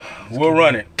We'll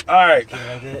run it. All right.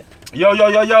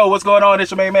 Yo, what's going on?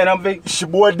 It's your main man, I'm Vic. It's your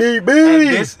boy DB.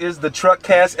 And this is the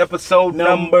Truckcast episode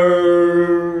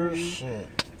number...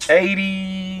 80...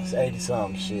 It's 80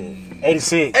 something shit.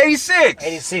 86. 86.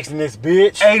 86 in this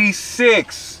bitch.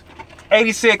 86.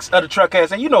 86 of the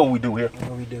Truckcast. And you know what we do here.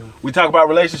 What we do? We talk about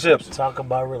relationships. Talk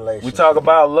about relationships. We talk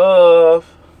about love.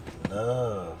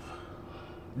 Love.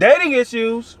 Dating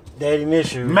issues. Dating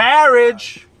issues.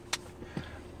 Marriage.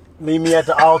 Meet me at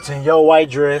the altar in your white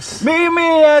dress. Meet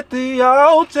me at the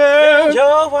altar.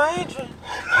 Your white dress.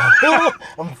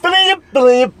 I'm feeling you.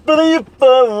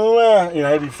 You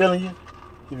know, he be feeling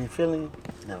you.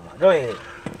 Never mind. Go ahead.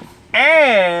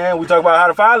 And we talk about how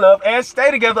to find love and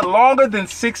stay together longer than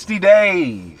 60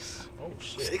 days. Oh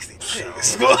shit. 60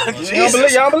 days.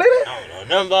 Y'all believe it? I don't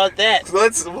know nothing about that.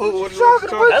 That's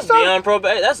beyond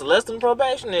probation. That's less than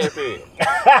probationary period.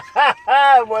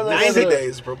 90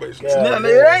 days probation. No,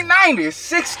 it ain't 90, it's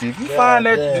 60. If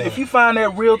you find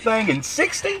that real thing in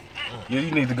 60, you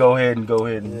need to go ahead and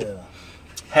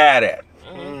have that.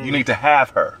 Mm. You need to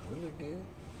have her.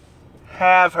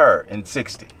 Have her in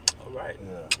 60. All right.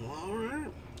 All right.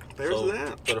 There's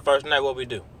that. So the first night, what we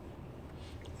do?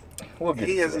 We'll get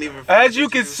He to hasn't that. even. As you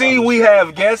can see, we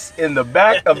have guests in the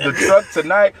back of the truck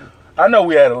tonight. I know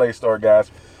we had a late start,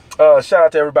 guys. Shout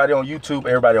out to everybody on YouTube,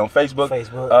 everybody on Facebook.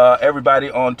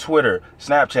 Everybody on Twitter,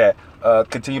 Snapchat.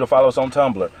 Continue to follow us on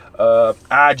Tumblr,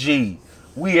 IG.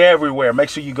 We everywhere. Make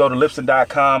sure you go to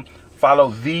Lipson.com.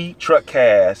 Follow the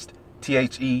Truckcast,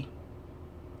 THE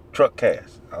Truckcast.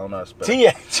 I don't know how to spell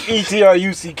it.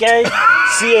 THETRUCKCAST.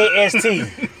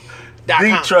 The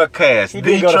Truckcast. He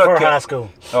didn't go to Fur High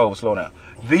School. Oh, slow down.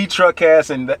 The Truckcast,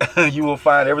 and you will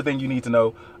find everything you need to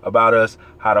know about us,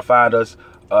 how to find us.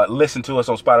 Listen to us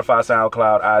on Spotify,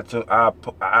 SoundCloud, iTunes,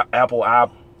 Apple,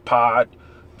 iPod,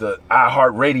 the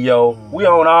iHeartRadio. We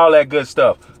own all that good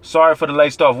stuff. Sorry for the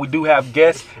late stuff. We do have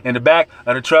guests in the back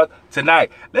of the truck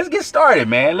tonight. Let's get started,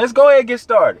 man. Let's go ahead and get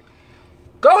started.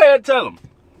 Go ahead and tell them.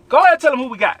 Go ahead and tell them who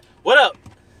we got. What up?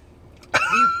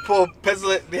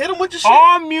 Hit him with your shit.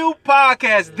 On Mute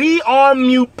Podcast. The On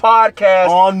Mute Podcast.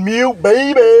 On mute,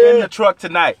 baby. In the truck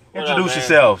tonight. What Introduce up, man?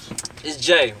 yourselves. It's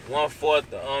Jay, 1/4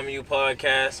 the You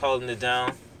podcast, holding it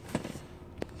down.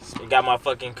 We got my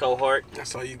fucking cohort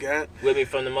That's all you got. with me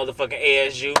from the motherfucking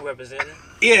ASU representing.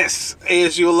 Yes,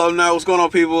 ASU alumni. What's going on,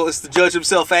 people? It's the judge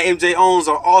himself at MJ Owns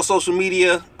on all social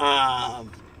media.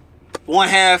 One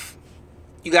half.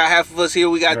 You got half of us here.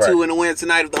 We got Right. two in the win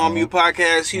tonight of the On Mute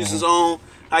podcast. Houston's own.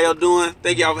 How y'all doing?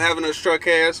 Thank y'all for having us,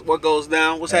 Truckcast. What goes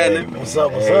down? What's happening? What's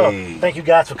up? Thank you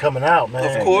guys for coming out,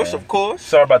 man. Of course, man. of course.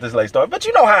 Sorry about this late start, but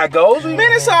you know how it goes. Man,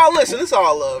 it's all it's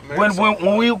all love, man.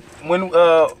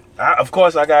 Of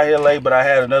course I got here late, but I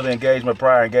had another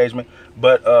prior engagement.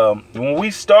 But when we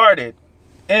started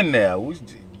in there,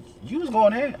 you was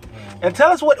going ham. And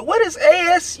tell us what is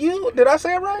ASU? Did I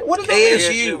say it right? What is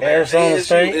ASU? man. Arizona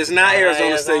State. It's not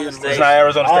Arizona State University. It's not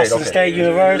Arizona State. Austin Okay. State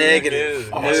University.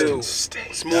 Negative. Austin No. State.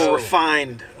 It's more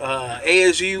refined.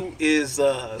 ASU is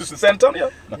This is San Antonio.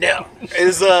 no.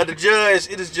 Is the judge?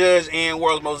 It is Judge and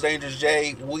World's Most Dangerous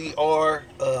Jay. We are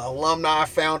alumni,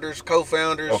 founders,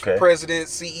 co-founders, Okay.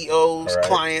 presidents, CEOs, All right.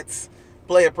 clients,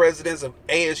 player presidents of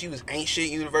ASU. Is Ain't Shit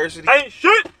University. Ain't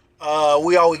shit.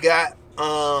 We all we got.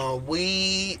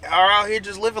 We are out here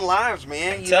just living lives,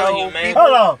 man. I'm telling you, man. people-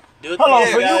 Hold on. Do it Hold on. the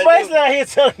So way you gotta basically out here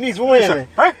telling these women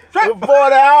before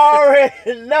they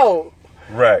already know.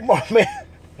 Right. My man.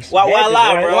 Why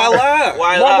lie, bro? Why lie?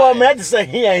 Why My lie? boy meant to say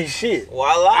he ain't shit.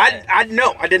 Why lie? I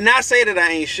know. I did not say that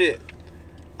I ain't shit.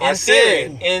 I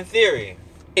said In theory.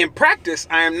 in practice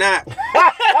I am not.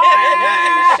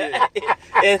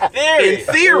 In theory. In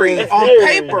theory, on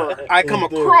paper, I come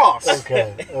across.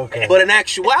 Okay. But in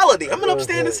actuality, I'm an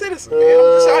upstanding citizen, man.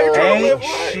 I'm just out here trying to live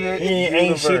Ain't life. shit. He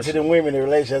ain't shit to the women in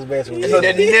relationships. It's a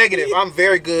negative. I'm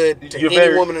very good to You're any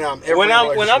very- woman that I'm ever When in a I'm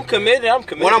relationship committed, I'm with.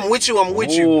 committed. When I'm with you, I'm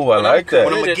with you. Ooh, I like that.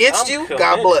 When I'm against I'm you, committed.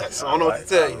 God bless. I don't know what to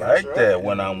tell you. I like that.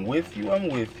 When I'm with you, I'm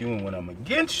with you, and when I'm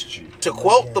against you, To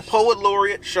quote the poet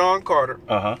laureate Sean Carter,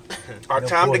 our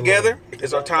time poet together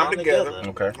is our time together.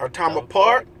 Okay. Our time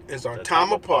apart is our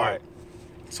time apart.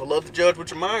 So love the judge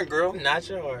with your mind, girl. Not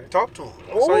your heart. Talk to him.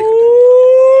 That's all you can do.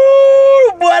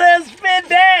 Ooh, boy, that's spit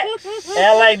that.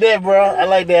 I like that, bro. I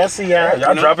like that. I see y'all.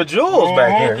 Y'all dropping jewels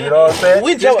back here. You know what I'm saying?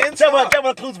 We just getting Tell me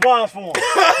started. the clues bonds for him.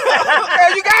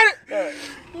 Hey, you got it.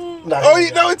 Nah, Oh,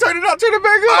 you know he turned it up. Turn it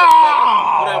back up.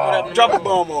 What up? Drop a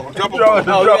bomb on him. Drop a Drop bomb.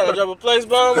 it. Oh, we gotta drop a flex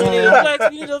bomb. We need a flex.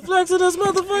 We need a flex in this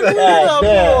motherfucker. God What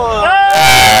damn. up,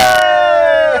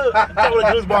 boy? Couple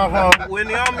of juice bar from. When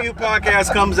the On Mute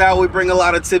podcast comes out, we bring a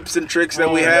lot of tips and tricks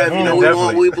that we have. You know,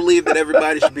 Definitely. we believe that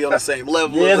everybody should be on the same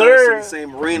level Yes, as us, sir. in the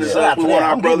same arenas. Yeah. We want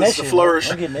our I'm getting brothers that to shit, flourish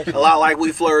bro. I'm getting that shit. a lot like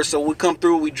we flourish. So we come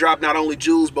through, we drop not only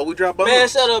jewels, but we drop bombs. Man,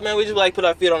 shut up, man. We just like put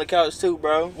our feet on the couch too,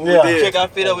 bro. Yeah. did. Kick our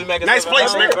feet up. We make Nice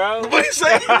place, nigga. bro. What you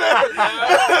say?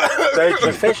 Thank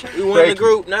you. Fishing. We won Thank the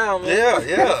group now, man. Yeah,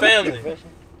 yeah. Family.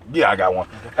 Yeah, I got one.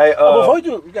 Hey, Before you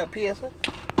do, you got PSA?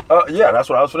 yeah, that's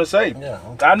what I was gonna say. Yeah.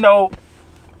 I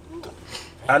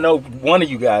know one of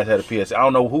you guys had a PSA. I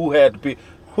don't know who had the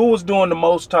who was doing the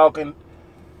most talking.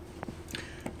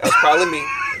 That's probably me.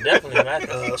 Definitely, man.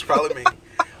 That's probably me.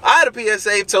 I had a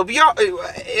PSA. So,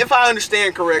 if I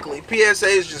understand correctly, PSA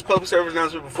is just public service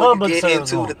announcement before Public you get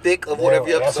service into the thick of whatever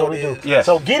your that's what episode we is. do. Yes.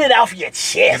 So get it off your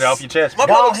chest. Get it off your chest. My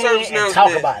Go public ahead service and announcement,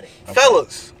 talk about it.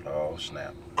 fellas. Oh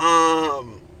snap!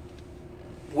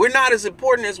 We're not as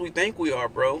important as we think we are,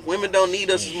 bro. Women don't need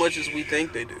us as much as we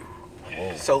think they do.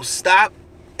 So stop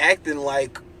acting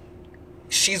like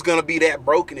she's gonna be that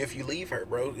broken if you leave her,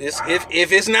 bro.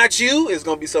 If it's not you, it's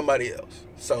gonna be somebody else.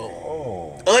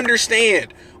 So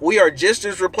understand, we are just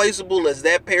as replaceable as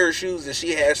that pair of shoes that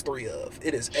she has 3 of.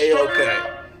 It is A-okay.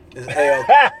 It's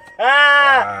A-okay.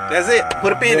 That's it.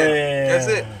 Put a pin in it. That's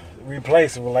it.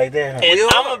 Replaceable like that. And We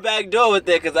I'm are. a back door with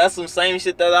that because that's some same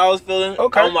shit that I was feeling.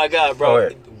 Okay. Oh my God, Go bro.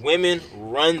 ahead. Women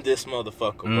run this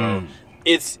motherfucker, bro.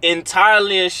 It's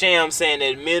entirely a sham saying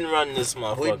that men run this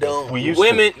motherfucker. We don't. We used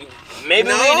Women, maybe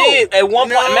No. we did at one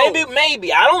No. point.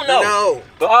 Maybe. I don't know. No.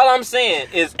 But all I'm saying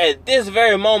is at this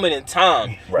very moment in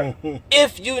time, to. Right.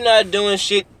 if you not doing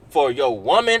shit for your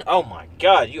woman, oh my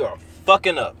God, you are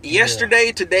fucking up.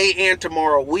 Yesterday, today, and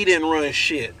tomorrow, we didn't run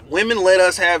shit. Women let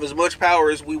us have as much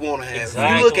power as we want to have. If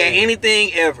you look at Exactly.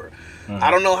 anything ever, I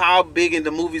don't know how big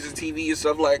into movies and TV and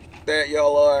stuff like that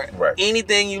y'all are. Right.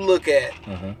 Anything you look at,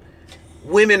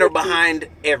 women are behind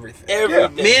everything.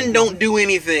 Everything. Men don't do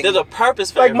anything. There's a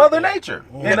purpose for Like Mother everything. Nature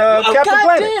in Oh, Captain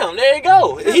Planet. goddamn, there you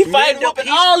go. He fighting don't- whooping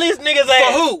he's- all these niggas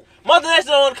ass. who? Mother Nature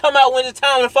don't come out when it's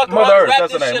time to fuck around Mother and Earth. wrap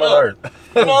That's her this name. shit Mother up. Earth.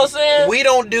 You know what I'm saying? We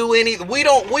don't do any. We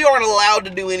aren't allowed to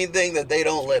do anything that they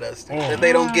don't let us do. That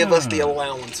they don't give us the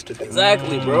allowance to do.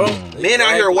 Exactly, bro. Men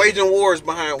out here waging wars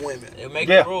behind women. They make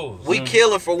Yeah. the rules. We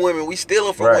killing for women. We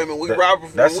stealing for Right. women. We That- robbing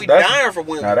for that's- women. We that's- dying for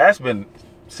women. Now that's been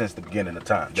since the beginning of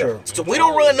time. True. Definitely. So we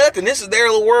don't run nothing. This is their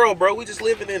little world, bro. We just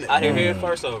living in it. I hear it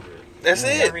first over it. That's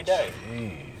it. Every day.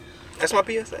 That's my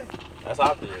PSA. That's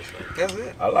obvious. That's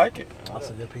it. I like it. That's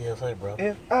a good PSA, bro.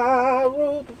 If I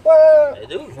ruled the world, They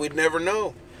do. We'd never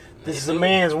know. This is a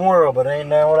man's world, but ain't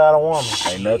nothing without a woman.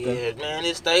 ain't nothing Yeah, man,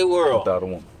 it's they world. without a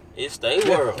woman. It's they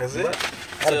world. That's it.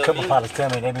 I had a Tell couple me. pilots tell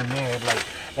me they be married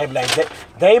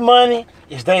they money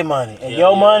is they money and Yeah,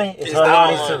 your yeah. money is It's her our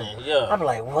money money, too. yeah. I'm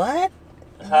like, what?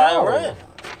 That's how it run.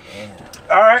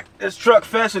 All right, it's truck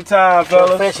fishing time,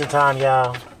 fellas. Fishing time,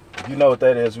 y'all. You know what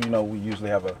that is. You know we usually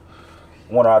have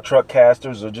one of our truck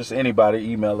casters or just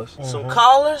anybody email us. Some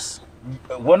callers,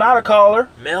 Well, not a caller,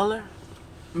 mailer.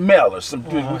 mail us.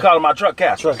 We call them our truck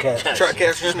casters. Truck cat. Truck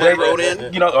catchers somebody wrote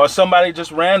in. You know, or somebody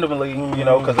just randomly, you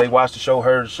know, because they watched the show,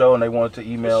 heard the show, and they wanted to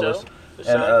email For us, sure.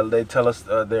 For and sure. they tell us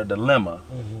their dilemma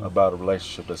about a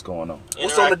relationship that's going on.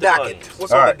 What's on the Interactive docket? audience.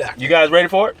 What's All on right, the docket? you guys ready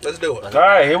for it? Let's do it. All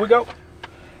right, here we go.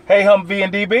 Hey, Humvee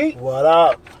and DB, What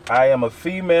up? I am a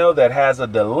female that has a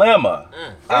dilemma,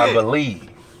 I believe.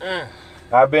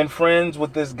 I've been friends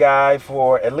with this guy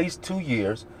for at least 2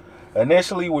 years.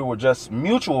 Initially, we were just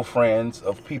mutual friends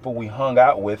of people we hung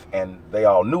out with, and they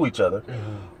all knew each other.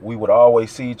 We would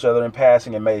always see each other in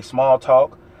passing and made small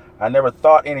talk. I never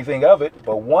thought anything of it,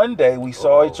 but one day we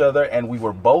saw each other and we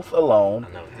were both alone,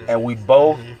 and we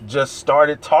both just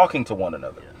started talking to one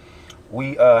another.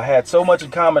 We had so much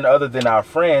in common other than our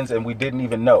friends, and we didn't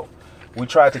even know. We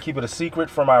tried to keep it a secret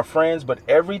from our friends, but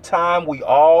every time we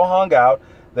all hung out,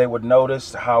 they would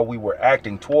notice how we were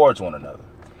acting towards one another.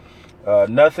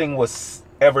 Nothing was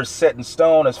ever set in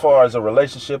stone as far as a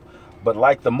relationship, but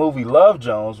like the movie Love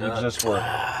Jones, we just were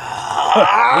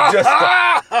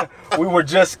we were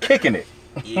just kicking it.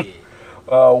 Yeah.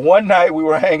 One night we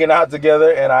were hanging out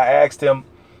together, and I asked him,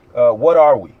 "What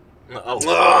are we?" Oh,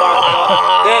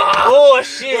 that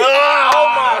bullshit.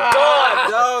 Oh my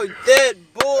God, dog. That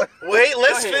bull. Wait,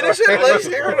 let's finish it. Let's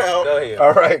hear it out. Go ahead.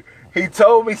 All right. He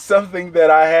told me something that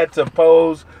I had to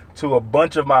pose to a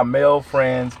bunch of my male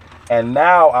friends, and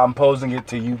now I'm posing it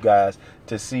to you guys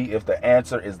to see if the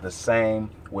answer is the same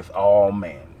with all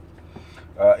men.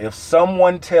 If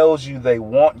someone tells you they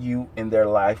want you in their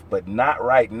life, but not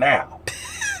right now,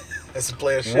 That's a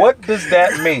player shit. What does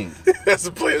that mean? That's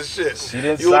a player shit. She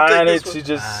didn't You would sign think it.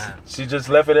 this She just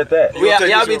left it at that. You take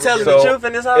Y'all this be over telling there. the So, truth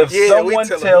in this house? If Yeah, we someone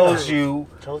telling tells the you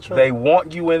Tell the truth. they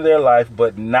want you in their life,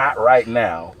 but not right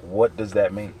now, what does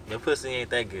that mean? Your pussy ain't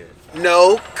that good.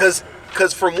 No, because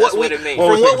from That's what what we it means. What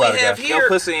from we what think we about it, have guys? Your here,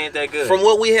 pussy ain't that good. from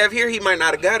what we have here, he might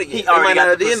not have got it yet. He already might got not the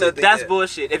have did pussy. nothing That's yet.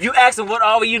 bullshit. If you ask him what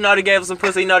all you know to gave him some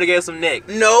pussy, you know to gave him some neck.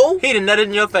 No, He done nutted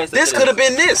in your face. this could have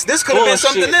been this. This could have been Bullshit.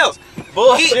 something else.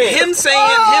 bullshit. Him saying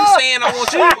I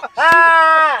want you.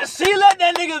 She let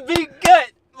that nigga be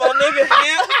gut, my nigga.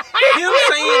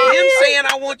 Him saying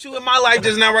I want you in my life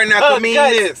just now right now could mean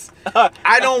Guts. this.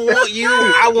 I don't want you.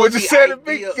 I want What you the said, it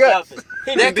big idea. guts.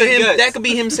 He That big could, guts. that could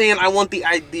be him saying I want the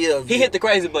idea of He you. hit the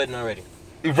crazy button already.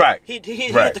 Right. He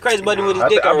Right. hit the crazy button with his I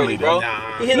dick I already, believe bro.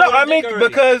 that. He hit No, it with I his mean dick already.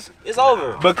 because it's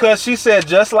over. she said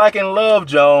just like in Love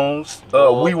Jones,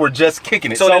 we were just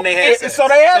kicking it. So then they had sex. So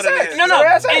they had So then they sex. had No, So they no.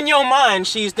 had sex. In your mind,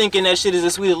 she's thinking that shit is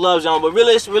as sweet as Love John, but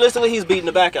realistically, he's beating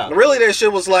the back out. Really, that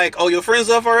shit was like, oh, your friends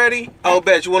up already? Oh,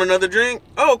 bet you want another drink?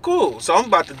 Oh, cool. So I'm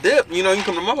about to dip. You know, you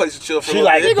come to my place to chill for She a little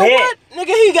like, bit. Nigga, what? Nigga,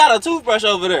 he got a toothbrush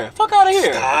over there. Fuck out of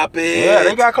here. Stop it. Yeah,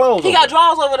 they got clothes. He on. got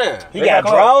drawers over there. He They got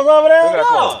got drawers over They there? got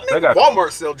clothes. They got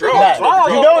Walmart sell drugs. Nah,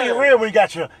 Drawers you know over you're there. real when you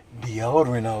got your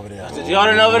deodorant over there. The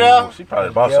deodorant over there. She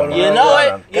probably bought some. You know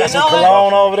it. You Got some know it.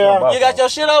 cologne over there. You got your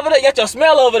shit over there. You got your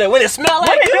smell over there. When it smell like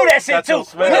Women you. do that shit Got too. your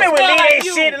smell. Women would Smell leave like their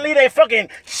you. shit and leave their fucking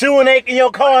shoe and in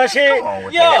your car and shit. Come on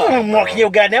with Yeah. that. I'm walking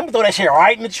your goddamn, throw that shit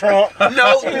right in the trunk. No, You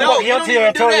no, walk you your don't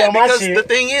even do territory that on my because shit. the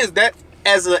thing is that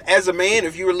as a man,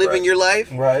 if you were living Right. your life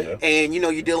Right. and you know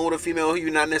you're dealing with a female who you're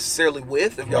not necessarily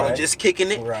with, if y'all are Right. just kicking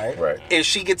it, Right. Right. and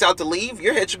she gets out to leave,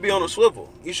 your head should be on a swivel.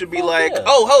 You should be Fuck like, yeah.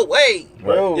 oh, ho, wait,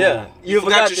 Bro. Yeah. You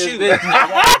forgot forgot your this shoe.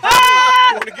 bitch.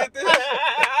 you want to get this?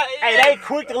 Hey, they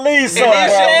quick to leave And something. then,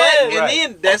 Yeah.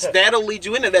 and Right. then that'll lead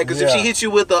you into that because if Yeah. she hits you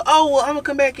with a, oh, well, I'm gonna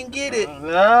come back and get it. No,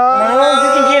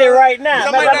 you can get it right now. I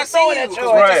Man, might I'm not see throwing you that because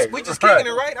your Right. we just kicking it,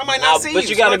 right? I might Nah, not see but you.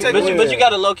 you so gotta, I'll take with you. but you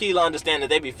gotta low key understand that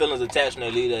they be feelings attached when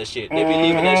they leave that shit. They be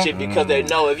leaving that shit because they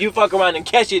know if you fuck around and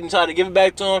catch it and try to give it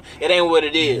back to them, it ain't what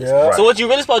it is. Yeah. Right. So what you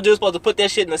really supposed to do is supposed to put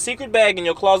that shit in a secret bag in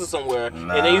your closet somewhere, and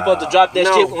then you supposed to drop that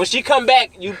No. shit. When she come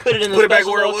back, you put it in the Put it back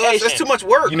special where it was. location. That's too much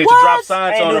work. You need What? to drop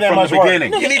signs Ain't on do her that from much the work.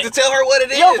 beginning. You need to tell her what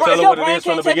it is. Yo, Tell her your what it brain is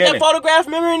from can't the take that beginning. photograph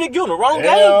memory and you in the wrong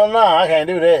game. Hell no, I can't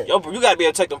do that. Yo, you gotta be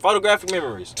able to take them photographic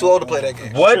memories. Too old to play that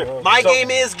game. What? My So- game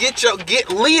is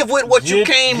leave with what you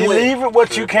came with. Leave it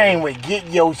what you came with. Get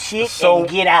your shit So- and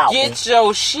get out. Get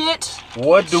your shit.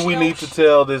 What do we need to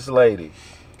tell this lady?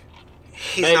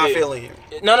 He's not Maybe. feeling you.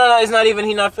 No. It's not even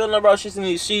he not feeling her, bro. She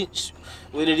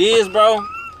what it is, bro.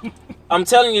 I'm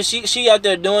telling you, she out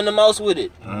there doing the most with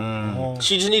it.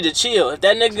 She just need to chill. If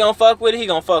that nigga gonna fuck with it, he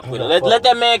gonna fuck with it. Let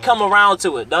that man come around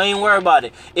to it. Don't even worry about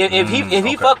it. If he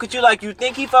okay. fuck with you like you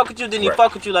think he fuck with you, then he Right.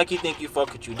 fuck with you like he think you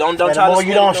fuck with you. Don't And try the to more spin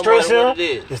you it don't no stress matter him, what it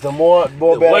is. it's the more The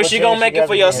better worse you chance gonna make it got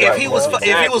for to yourself. get If he it. was Right. if he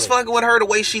was Exactly. fucking with her the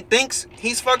way she thinks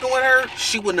he's fucking with her,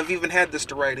 she wouldn't have even had this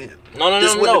to write in. No.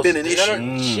 This wouldn't have been an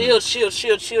issue.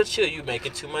 Chill. You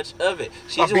making too much of it.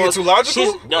 She I'm just being wants- too logical?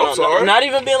 she's- I'm No, sorry. not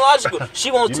even being logical. She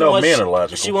wants You too know much. men are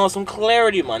logical. She wants some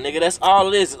clarity, my nigga. That's all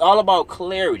it is. It's all about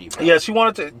clarity, bro. Yeah, she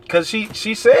wanted to, because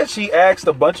she said she asked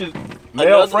a bunch of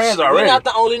male friends We're already. not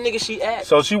the only nigga she asked.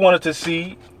 So she wanted to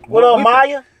see. What up, we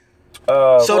Maya? So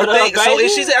What the up, thing, so baby?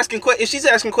 if she's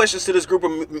asking questions to this group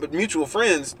of mutual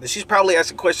friends, then she's probably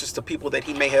asking questions to people that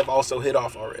he may have also hit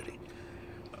off already.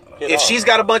 If she's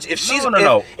got a bunch, if she's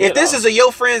No. if this is a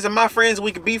your friends and my friends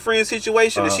we could be friends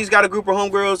situation, and she's got a group of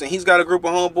homegirls and he's got a group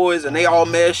of homeboys and they all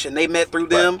mesh and they met through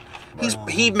them,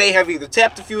 he may have either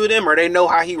tapped a few of them or they know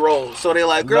how he rolls, so they're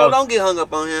like, girl, No. don't get hung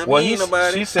up on him. Well, he ain't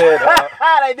nobody. she said,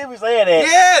 They do be saying that.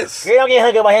 Yes. Girl, don't get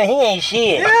hung up by him. He ain't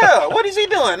shit. Yeah. What is he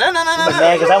doing? No.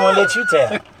 Man, because I want to let you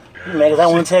tell. You man, because I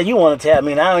want to tell you want to tell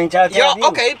me. And I don't even try to tell Yo, you.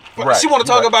 okay. Right, She want to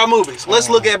talk right. about movies. Let's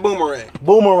look at Boomerang.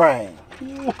 Boomerang.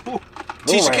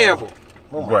 Tisha Boomerang. Campbell.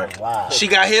 Right. Wow. She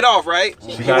got hit off, right?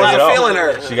 She He got wasn't hit off. feeling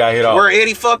her. She got hit off. Where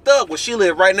Eddie fucked up, well, she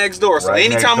lived right next door. So Right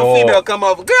anytime next a door. female come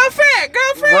over, girlfriend.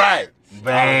 Right.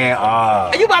 Man,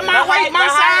 Are you about my weight, my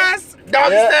size?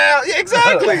 Doggy Yeah. style. Yeah,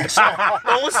 exactly.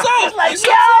 On salt. Like, You see-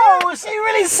 yo, she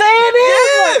really saying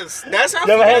this? Yes. That's how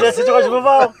You ever had that females do. situation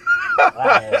before?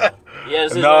 I have. Yeah,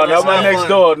 this is No, like not my not next fun.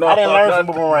 door. No, I didn't learn not-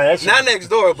 from Boomerang. That shit, Not next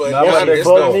door, but Not that my shit next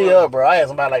fucked door. me up, bro. I had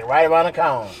somebody like right around the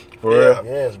corner. For real.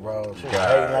 Yes, bro. She was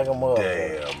hating like a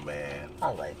motherfucker. Damn, man. I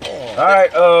was like, damn. All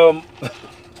right.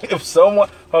 If someone,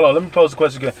 hold on, let me pose the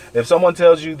question again. If someone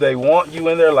tells you they want you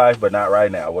in their life, but not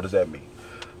right now, what does that mean?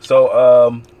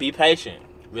 So, be patient,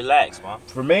 relax, man.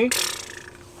 for me,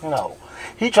 No.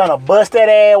 He trying to bust that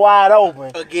ass wide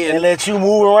open Again. and let you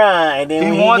move around, and then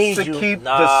He when wants he to needs you, keep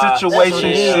Nah, the that's what it situation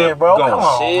is, ship bro. going. Come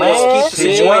on, Shit. man. Keep the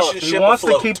He situationship wants to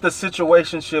afloat. keep the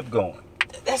situationship going.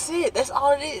 That's it. That's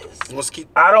all it is. Let's keep.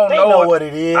 I don't They know, know what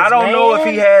it is, I don't know if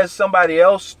man. he has somebody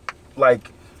else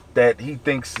like that he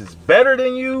thinks is better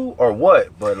than you or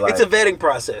what, but like It's a vetting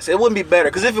process. It wouldn't be better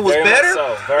because if it was Very much better,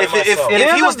 so. Very if much so. It if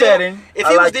is he was a dealing, vetting. if I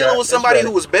he was like dealing that. with It's somebody vetting.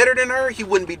 who was better than her, he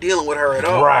wouldn't be dealing with her at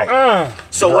all. right.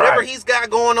 So whatever Right. he's got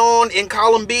going on in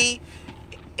column B,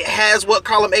 it has what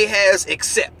column A has,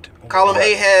 except column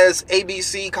A has A, B,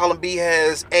 C, column B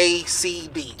has A, C,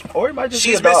 D. Or he might just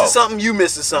She's be a dog. missing something, you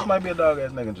missing He something. might be a dog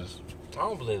ass nigga just. I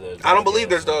don't believe that. I don't believe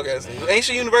there's dog ass niggas.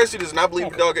 Ancient University does not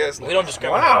believe dog ass We niggas. don't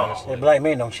discriminate. Wow. Honestly. Black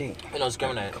men don't cheat. We don't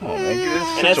discriminate. Come on, man. Get this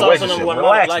And that's also situationship. number one.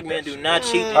 Relax Black with men that do not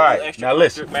cheat. All right, now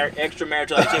listen.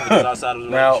 Extramarital activities outside of the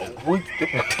Now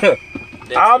relationship.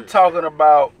 we, I'm talking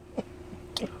about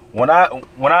when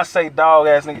I say dog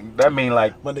ass nigga, that mean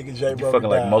like My nigga Jay you broke fucking it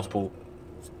like down. multiple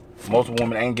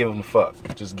women ain't giving a fuck,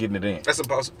 just getting it in. That's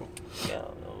impossible. Yeah, I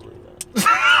don't believe that.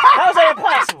 How's that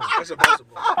impossible? That's impossible.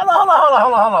 Hold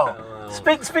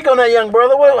on. Speak on that, young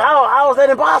brother. How is that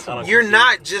impossible? You're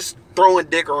not just throwing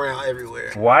dick around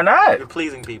everywhere. Why not? You're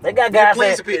pleasing people. They got You're guys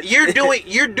pleasing that people. You're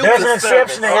doing there's an a exception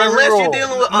service. to every Unless rule. you're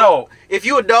dealing with No. If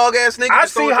you a dog ass nigga, I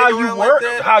just see throwing how dick you around word like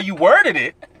that, how you worded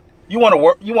it. You want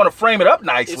to frame it up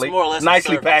nicely, It's more or less a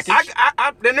nicely service. packaged.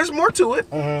 then there's more to it.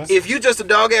 Mm-hmm. If you just a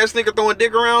dog ass nigga throwing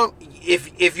dick around,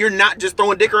 if you're not just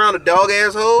throwing dick around to dog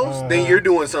ass hoes, then you're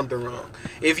doing something wrong.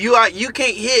 If you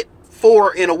can't hit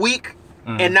 4 in a week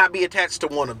and not be attached to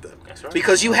one of them, That's right.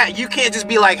 because you can't just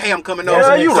be like, hey, I'm coming over.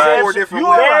 Yeah, to you 4 right. different You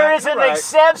ways. right. there is an right.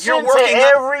 exception You're to working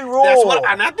every rule. That's what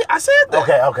I said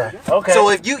that. Okay. So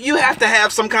if you have to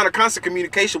have some kind of constant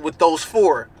communication with those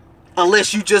 4,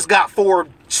 unless you just got 4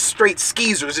 straight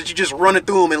skeezers that you just running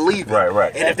through them and leaving.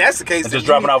 Right. And if that's the case, And then just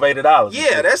dropping off $80.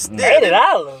 Yeah, that's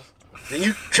 $80. Then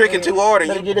you tricking too hard and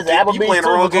Better you get his you Applebee's playing the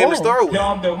wrong game to $2 start with.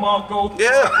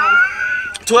 Yeah.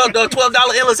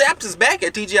 $12 endless apps is back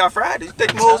at TGI Fridays. You take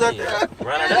them hoes out there.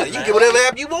 Run it Yeah, up, you man. can get whatever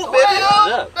app you want, baby. Run it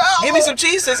up. Give me some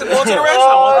cheese sticks and go to the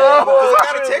restaurant. Because I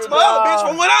gotta text my other bitch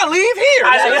from when I leave here.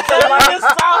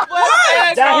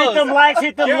 Now hit them likes,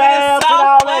 hit them laughs, and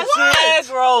all that shit.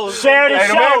 Egg rolls. Share the Hey,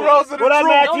 them egg rolls show. are the What up,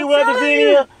 truth. Matthew? What up,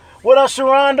 Davinia? What up,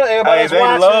 Sharonda? Everybody Hey, that's they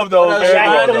watching. love those egg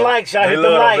Shout hit them rolls. likes. Shout They hit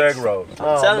them love likes. those egg rolls.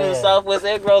 Oh, Telling you man. Southwest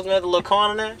egg rolls, man, the little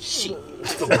corn in there. Shit.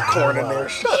 Corn in there.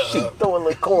 Throw a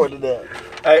little cord to that.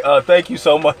 Hey, thank you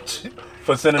so much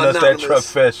for sending us that Anonymous. truck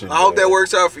fashion. I hope man. that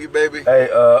works out for you, baby. Hey,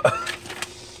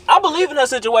 I believe in that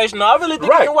situation. Though. I really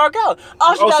think Right. it can work out.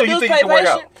 All she Oh, gotta so do you is think stay it can work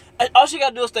patient. All she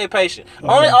gotta do is stay patient.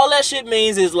 All that shit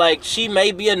means is like she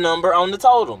may be a number on the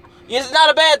totem. It's not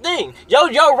a bad thing.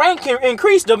 Your rank can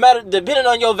increase depending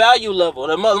on your value level.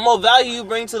 The more value you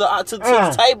bring to the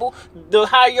table, the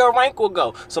higher your rank will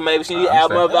go. So maybe she need to add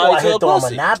more value to the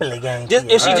pussy. Monopoly game.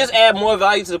 If she just add more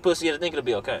value to the pussy, I think it'll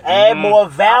be okay. Add more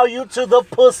value to the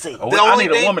pussy. oh, I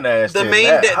need a woman to ask the this. main,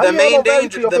 How the you add main more value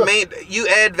danger, to your the pussy? main, you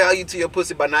add value to your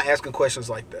pussy by not asking questions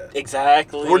like that.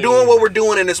 Exactly. We're doing what we're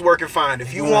doing and it's working fine.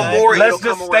 If you want more, Let's it'll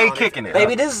just come stay around. kicking it.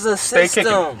 Baby, this is a Stay kicking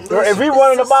system. If we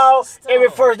running the ball every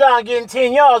first down getting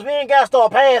 10 yards, we ain't got to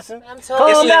start passing. I'm Calm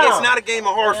telling you. down. It's not a game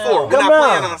of hard 4. We're Come not on.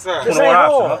 playing outside. This 21 ain't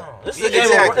option, hard. huh? This is a game.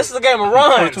 Exactly. This is a game of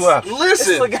runs. 22 options. This is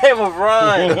a Listen, game of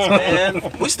runs, man.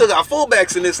 we still got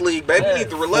fullbacks in this league, baby. We need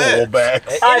to relax. Fullbacks.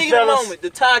 At All right, any given fellas. moment, the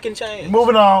tie can change.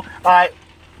 Moving on. All right.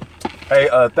 Hey,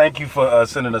 thank you for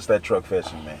sending us that truck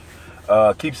fashion, man.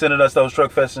 Keep sending us those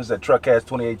truck fashions at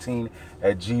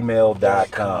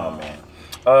truckcast2018@gmail.com, man.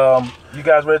 You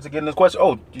guys ready to get in this question?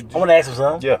 Oh, I want to ask you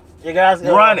something. yeah. You guys,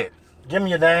 Run it. Give me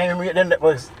your name. Then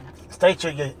state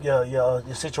your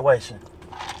situation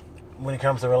when it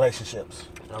comes to relationships.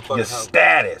 Your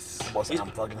status. I'm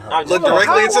fucking I'm hurt. Look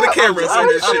directly into the camera and say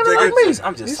this shit, nigga.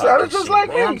 I'm just You talking sounded shit, just like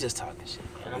man. me. I'm just talking shit,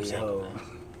 man. I'm saying, Yo. man.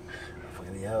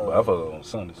 Fucking Well, yo. I fuck on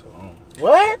Sunday, so I don't.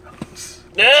 What?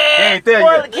 He ain't there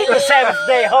Well, yet. keep the Sabbath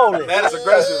day holy. That is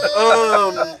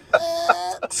aggressive.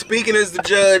 Speaking as the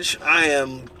judge, I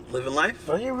am living life.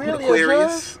 Are you I'm really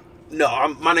Aquarius.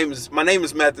 No, my name is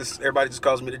Mathis. Everybody just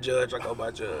calls me the judge. I go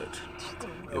by Judge.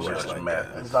 It was just mad.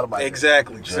 It's not about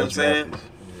Exactly. You see what I'm Judge saying? Mathis.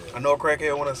 I know a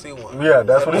crackhead when I see one. Yeah,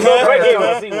 that's what he that. Right here,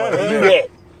 said. I see one. You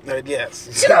that.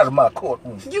 Yes. Get out of my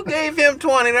courtroom. You gave him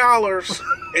 $20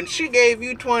 and she gave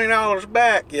you $20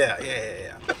 back. Yeah.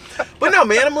 But no,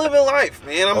 man, I'm living life,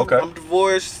 man. Okay. I'm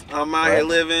divorced. I'm out here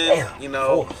living. Damn, you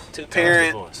know, Two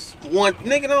parent. divorce. One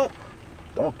nigga,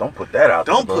 Don't put that out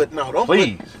there, don't bro. put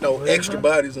Please. no extra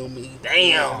bodies on me.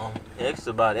 Damn.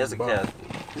 Extra body. That's a cat.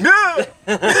 Yeah,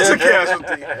 it's a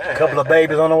casualty. A couple of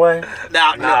babies on the way.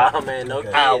 Nah. man, no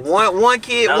kids. One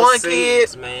kid, no one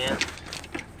seeds, kid. man.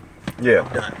 Yeah.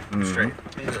 Done. Straight.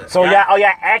 So y'all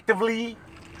actively.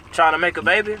 Trying to make a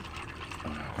baby?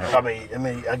 I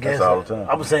mean, I guess all the time.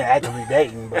 I was saying actively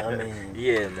dating, but I mean,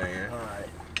 Yeah, man. all right.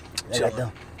 They got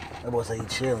them. That boy say he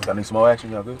chilling. I need some more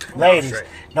action, y'all good? Ladies, Straight.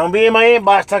 don't be in my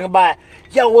inbox talking about,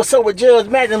 yo, what's up with Judge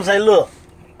Matt? Them say, look,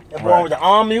 that boy Right. with the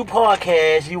Arm You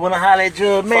podcast, you want to holler at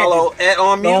Judge Matt? Follow at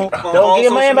on mute. Don't get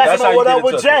in my inbox That's about how you what get up in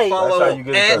with touch Jay. with us. That's how you get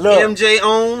in At touch. Look. MJ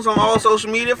Owns on all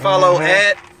social media. Follow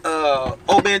at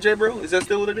Oban J Bro. Is that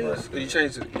still what it is? Or you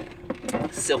changed it?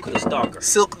 Silk the Stalker.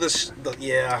 Silk the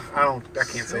yeah. I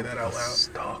can't say that out loud.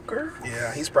 Stalker?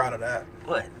 Yeah, he's proud of that.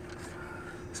 What?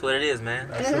 That's what it is, man.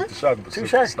 I said the shocker, but Two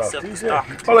Silk the shots. Stalker. Two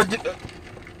Stalker. shots. Hold on.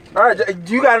 All right,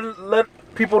 you gotta let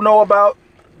people know about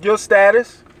your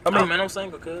status. I Oh, mean, man, I'm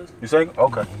single, cuz. you single?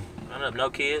 Okay. I don't have no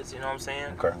kids, you know what I'm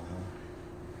saying? Okay.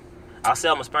 I'll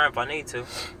sell my sperm if I need to.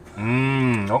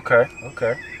 Okay.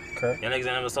 Y'all niggas ain't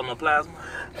never sold no plasma?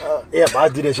 Yeah, but I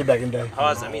did that shit back in the day.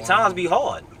 Hard, I mean, times be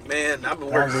hard. Man, I've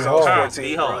been working since I Hard. was Times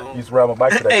 14. be bro. hard. You used to ride my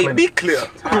bike to that Hey, clinic. be clear.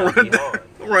 Times be hard.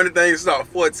 I'm running things since I was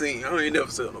 14. I ain't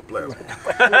never sell no plasma.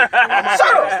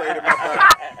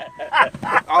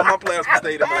 All my plasma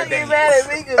stayed in my days.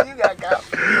 me because you got caught.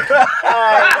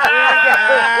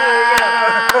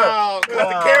 Cut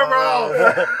the camera off.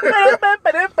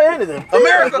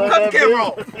 America, cut the camera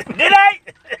off. Did I?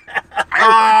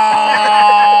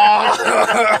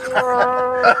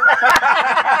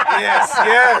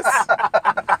 Yes.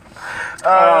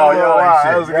 Oh, yo,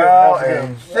 that was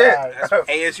good. Shit.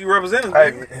 ASU representative.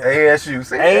 Hey, ASU.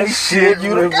 See, Ain't ain't shit shit.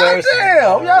 You the university.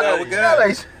 goddamn. Y'all Yeah,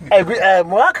 ain't. Hey,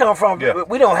 where I come from, Yeah.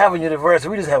 we don't have a university.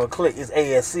 We just have a clique. It's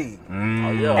ASC.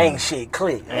 Oh, yeah. Ain't shit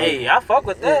clique. Hey, I fuck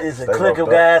with that. It's a Stay clique of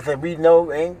locked up. guys that we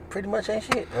know pretty much ain't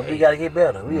shit. And we gotta get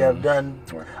better. We have done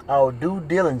our due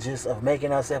diligence of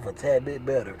making ourselves a tad bit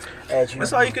better.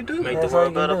 That's all you can do. Make That's the all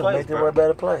world you can better do. place, Make the bro. world a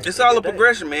better place. It's all a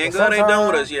progression, man. And God ain't done with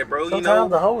sometimes- us yet, bro. You Sometimes know.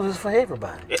 the hose is for everybody.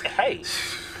 Hey,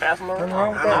 pass them Nothing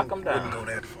wrong around. with Knock that. them Wouldn't down.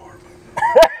 go that far.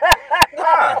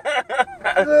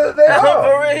 They For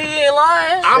are. real, he ain't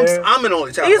lying. I'm an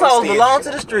only child. These I'm hoes stingy. belong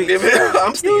to the streets. I'm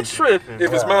You stingy. tripping.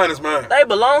 If it's mine, it's mine. They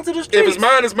belong to the streets. If it's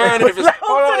mine, it's mine. And if it's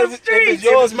Hold on, if it's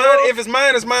yours, mine. If it's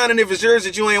mine, it's mine. And if it's yours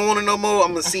that you ain't want to no more, I'm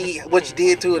gonna see what you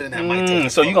did to it, and I might take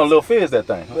it. So you gonna little fizz that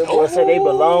thing? That boy said they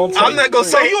belong to I'm not gonna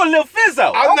say. a little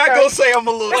fizzo. I'm not gonna say I'm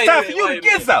a little. Wait, Time wait, for you wait to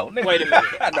a get so. Wait a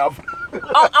minute. No.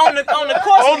 on the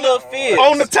course of Lil Fizz.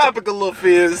 On the topic of Lil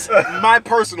Fizz, my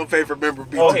personal favorite member,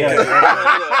 BTK. Okay.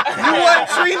 You wasn't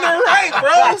treating her right,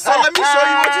 bro. So let me show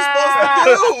you what you're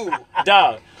supposed to do.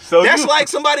 Dog. So That's you, like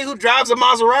somebody who drives a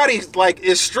Maserati, like,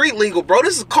 is street legal, bro.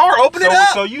 This is a car. Open it up.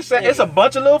 So you say it's a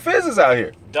bunch of little fizzes out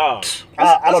here. Dog.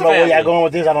 I don't know where family. y'all going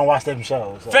with this. I don't watch them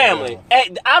shows. So, Family.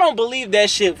 Hey, I don't believe that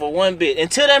shit for one bit.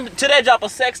 Until they drop a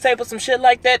sex tape or some shit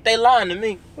like that, they lying to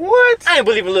me. What? I ain't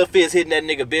believing Lil Fizz hitting that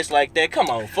nigga bitch like that. Come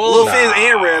on, fool. Lil Fizz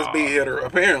and Raz B hit her,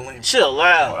 apparently. Chill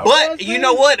out. But you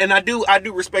know what? And I do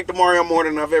respect the Mario more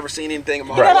than I've ever seen anything in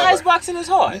my He got an life. icebox in his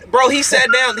heart. Bro, he sat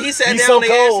down. He sat He's down. so They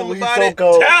asked him cold. He's about so it.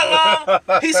 cold.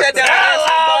 Hello. He sat down and asked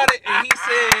him about it, and he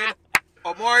said,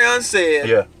 Omarion said,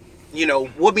 Yeah. you know,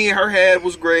 what me and her had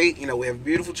was great. You know, we have a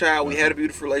beautiful child. We had a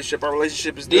beautiful relationship. Our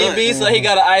relationship is done. DB said he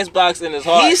got an icebox in his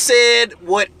heart. He said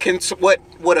what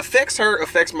affects her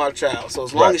affects my child. So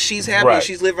as long Right. as she's happy Right. and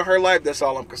she's living her life, that's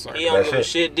all I'm concerned. He don't That's give a it.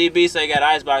 shit. DB say he got an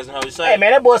icebox in his heart. Hey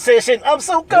man, that boy said shit. I'm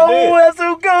so cold. did. I'm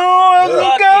so cold. I'm so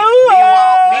Fuck cold.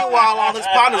 Meanwhile, all his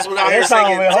partners were out here That song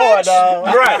singing. went hard, dog.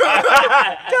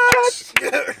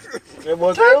 That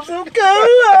boy said I'm so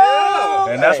cold.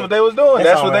 And that's what they was doing. That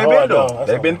That's song what they've hard, been dog. doing. That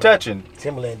They've song been hard. touching.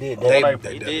 Timberland did They that.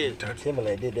 did.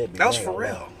 Timberland did that. That was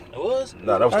Pharrell. It was?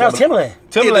 No, that was Oh, that was Timberland. Did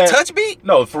the Timberland. touch beat?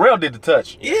 No, Pharrell did the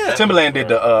touch. Yeah. Timberland did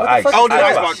the ice. fuck Oh, the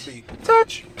Icebox. Icebox beat.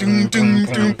 Touch. Doom, doom,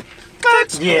 doom.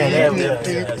 Touch. Yeah, yeah.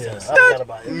 I forgot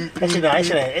about it. That shit, I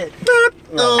should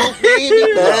Oh,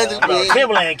 baby, by the way.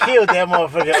 Timberland killed that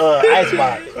motherfucking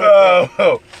Icebox.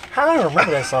 Oh. How do I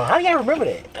remember that song? How do y'all remember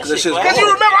that? That That shit shit's was Because you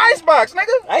hard. remember Icebox,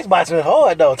 nigga. Icebox went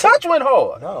hard though. Touch went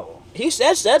hard. No. That's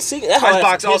secret. That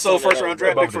Icebox hard also hits in first there, round though.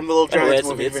 draft pick from the Little I read Giants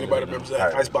some movie, if hits in anybody there, remembers though. that.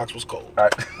 Alright. Icebox was cold. All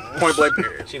right. Point blank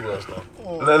period. She was though.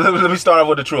 Let me start off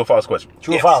with the true or false question.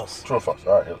 True Yes. or false? True or false?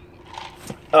 All right.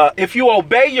 Here. If you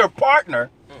obey your partner,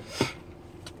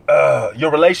 your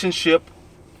relationship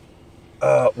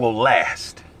will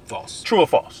last. False. True or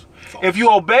false? If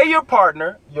you obey your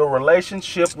partner, your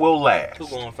relationship will last. Who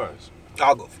going first?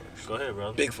 I'll go first. Go ahead,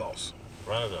 brother. Big false.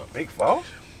 Run it up. Big false?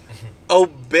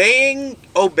 Obeying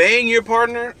your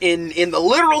partner in the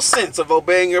literal sense of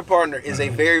obeying your partner is a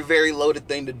very, very loaded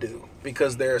thing to do.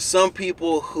 because there are some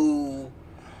people who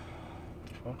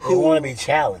want to be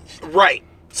challenged. right.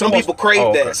 Some people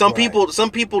crave that. Some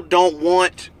Right. people don't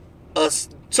want us.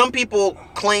 Some people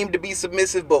claim to be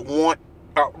submissive, but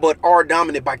are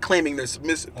dominant by claiming they're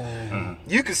submissive.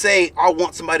 You could say, "I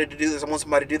want somebody to do this. I want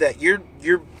somebody to do that." You're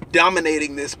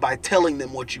dominating this by telling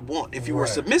them what you want. If you were Right.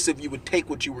 submissive, you would take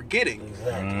what you were getting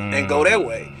Exactly. and go that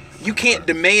way. You can't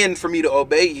demand for me to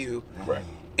obey you, Right.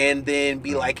 and then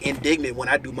be like indignant when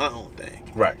I do my own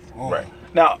thing. Right. Right.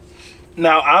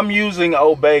 Now I'm using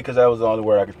obey because that was the only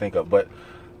word I could think of. But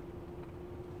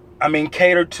I mean,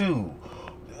 cater to,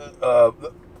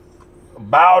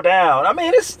 bow down. I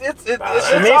mean, it's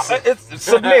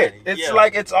submit. It's Yeah.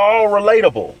 like it's all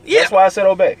relatable. Yeah. That's why I said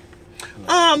obey.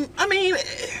 I mean,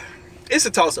 it's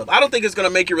a toss up. I don't think it's gonna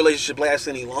make your relationship last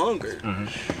any longer,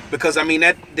 because I mean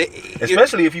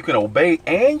Especially if you can obey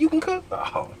and you can cook.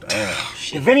 Oh damn.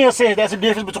 The video says that's the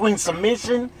difference between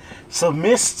submission,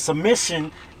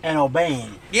 and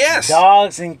obeying. yes.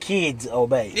 Dogs and kids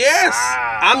obey. Yes,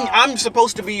 I'm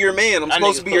supposed to be your man. I'm That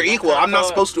supposed to nigga be your put my equal. I'm not front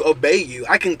supposed to obey you.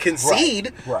 I can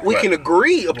concede. Right. We can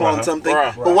agree upon something.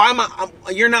 Right. But why am I?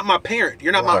 You're not my parent.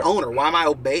 You're not my Right. owner. Why am I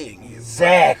obeying you?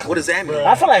 Exactly. What does that mean?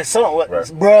 I feel like some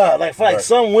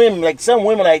women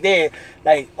like that,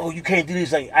 like, oh, you can't do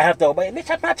this. Like, I have to obey. Bitch,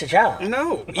 I'm not your child.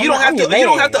 No, I'm you don't have to. your You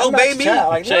don't man. have to I'm not obey your me. child.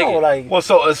 Like, Check no, it. like, Well,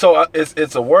 so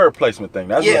it's a word placement thing.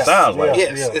 That's what it sounds like.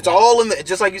 Yeah. Yes, it's all in the.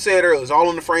 Just like you said earlier, it's all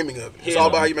in the framing of it. It's all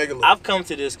about how you make it look. I've come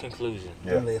to this conclusion.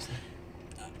 Yeah. listen.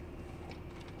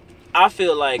 I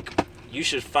feel like you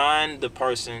should find the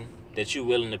person that you're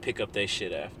willing to pick up their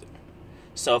shit after.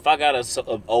 So if I gotta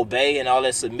obey and all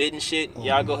that submitting shit,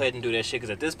 y'all go ahead and do that shit. Because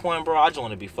at this point, bro, I just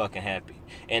want to be fucking happy.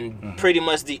 And pretty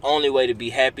much the only way to be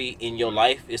happy in your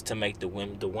life is to make the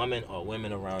woman or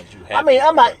women around you happy.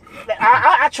 I mean,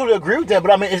 I truly agree with that,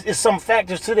 but I mean, it's some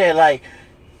factors to that. Like,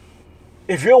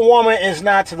 if your woman is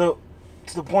not to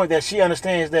the point that she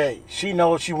understands that she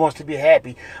knows she wants to be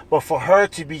happy, but for her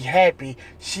to be happy,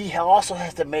 she also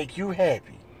has to make you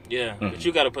happy. Yeah, but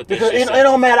you gotta put that Because shit it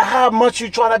don't matter how much you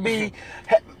try to be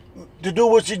to do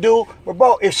what you do, but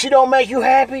bro, if she don't make you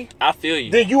happy, I feel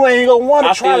you. then you ain't gonna want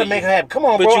I to try feel to you. make her happy. Come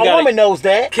on, But bro. you A gotta- woman knows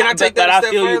that. Can I take that But a I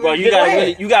step feel further? you, bro. Go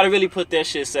ahead. You gotta really put that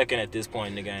shit second at this point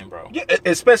in the game, bro. Yeah,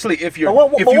 especially if you're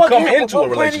But if you come into a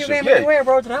relationship. Yeah.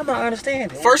 bro, then I'm not understanding.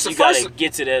 First, You gotta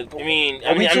get to that. I mean,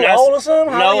 Are we I'm too not- old or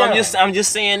something? How No, young? I'm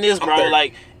just saying this, bro. 30.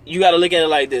 Like, you gotta look at it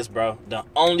like this, bro. The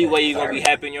only way you're gonna be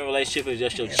happy in your relationship is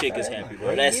just your chick is happy,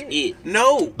 bro. That's it.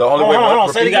 No. The only way. Hold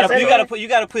on, say it You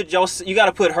again.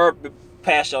 gotta put her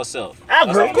past yourself. I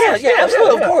agree. Yeah,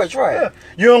 absolutely, of course, right.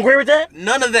 You don't agree with that?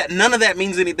 None of that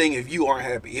means anything if you aren't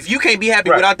happy. If you can't be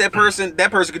happy Right. without that person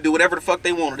could do whatever the fuck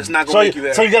they want. It's not gonna So, make you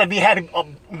happy. so you gotta be happy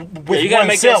with you gotta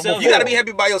make oneself. yourself- You gotta be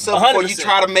happy by yourself before you 100%.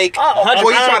 try to make, I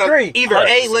before you try to agree. either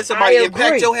A, let somebody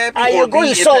impact your happy, I or agree.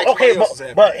 B, So impact okay, somebody else's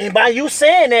happy. but by you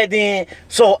saying that, then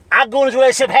so I go into a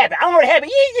relationship happy. I'm already happy.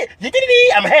 Yeah.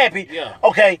 I'm happy. Yeah.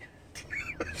 Okay.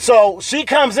 So she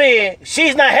comes in,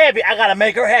 she's not happy. I gotta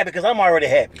make her happy because I'm already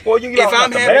happy. Well, you If don't have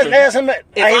I'm to happy- measure.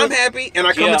 If I'm happy and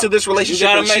I come Yeah. into this You relationship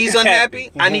gotta and make she's her unhappy,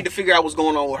 happy. I need to figure out what's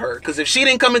going on with her. Because if she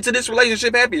didn't come into this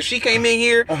relationship happy, if she came in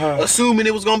here assuming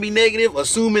it was gonna be negative,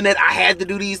 assuming that I had to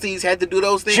do these things, had to do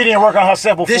those things, She didn't work on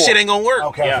herself before. this shit ain't gonna work.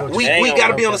 Okay. I Yeah. feel what We you're saying. Ain't gotta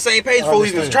gonna be on the same page before we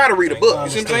even Understood. try to read a book. You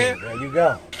see what I'm Understood. saying? There you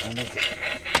go.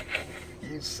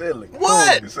 You silly.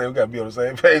 What? You say we gotta be on the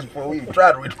same page before we even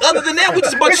try to read. Other than that, we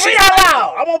just a bunch of Read shit. out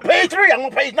loud. I'm on page 3. I'm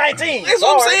on page 19. That's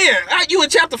what I'm Sorry. saying. You in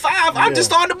chapter 5. I'm just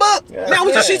starting the book. Yeah. Now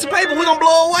we just sheets of paper. We're gonna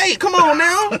blow away. Come on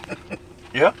now.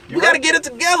 Yeah. We gotta get it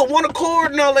together. One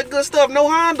accord and all that good stuff. No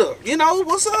Honda. You know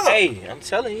what's up? Hey, I'm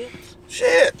telling you.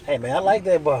 Shit. Hey man, I like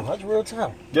that, bro. That's real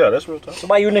tough. Yeah, that's real talk. So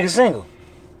why you niggas single?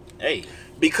 Hey,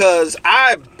 Because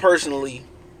I personally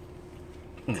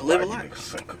live a Why you life. niggas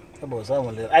single? That boy, so I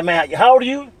want to live. Hey man, how old are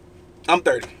you, I'm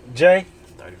 30. Jay?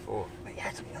 34. Man, you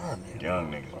got to be young, man.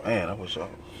 Young niggas. Man, I wish I.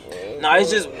 No,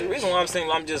 it's just the reason why I'm saying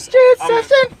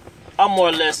I'm more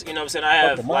or less, you know what I'm saying? I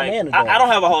have Fuck, my like man is I don't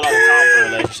have a whole lot of time for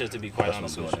relationships, to be quite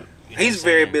honest with you. You know He's what I'm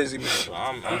very saying? busy, man. So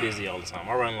I'm busy all the time.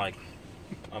 I run like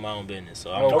my own business,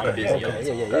 so I'm Okay, busy all the okay,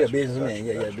 time. yeah, Gotcha, businessman,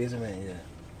 yeah, businessman, yeah.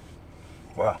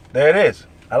 Wow, there it is.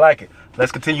 I like it.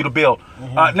 Let's continue to build.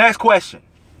 Next question.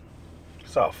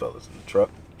 It's all fellas in the truck.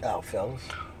 Oh, fellas.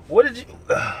 What did you,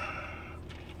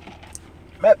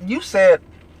 Matt? You said.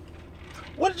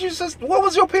 What did you say? What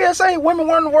was your PSA? Women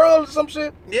run the world or some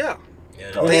shit? Yeah.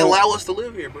 Yeah, They allow us to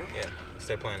live here, bro. yeah.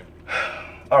 Stay playing.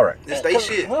 All right. It's they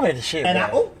shit. Women is shit,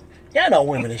 And bro. Y'all know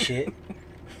women is shit.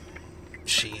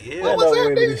 Shit. Y'all know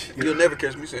women is shit. You'll never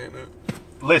catch me saying that.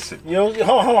 listen. You know,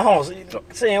 hold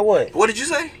on. Saying what? What did you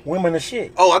say? Women are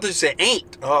shit. Oh, I thought you said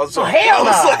ain't. Oh, Oh, hell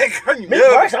no. I was like, Me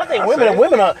personally, I think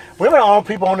women are the only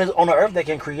people on the earth that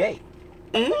can create.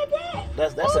 Mm-hmm.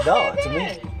 That's a god to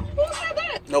me.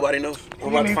 Nobody knows. We're You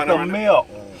about to need find out. some Right now.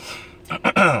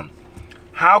 milk.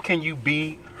 How can you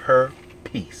be her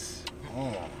peace?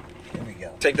 Here we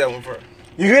go. Take that one first.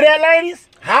 You hear that, ladies?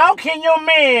 How can your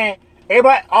man,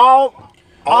 everybody, all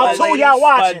two of y'all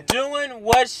watching? By doing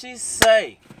what she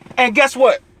say. And guess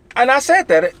what? And I said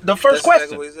that the first That's question.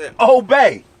 exactly what he said.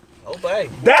 Obey. Obey.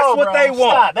 That's No, what bro, they want.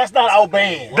 Stop. That's not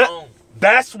obeying. Wrong.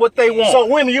 That's what they want. So,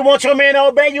 women, you want your man to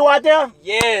obey you out there?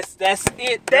 Yes, that's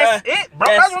it, That's bruh. it, bro.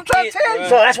 That's what I'm trying to tell you.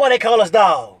 So that's why they call us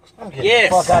dogs. I'm getting Yes.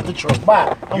 the fuck out the truck.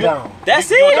 Bye. I'm gone. That's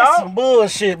You it. a dog? Some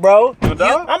bullshit, bro. You a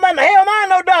dog? I'm not the hell. I ain't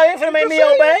no dog. You ain't finna make me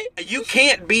obey. You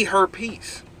can't be her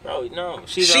peace. Bro, no.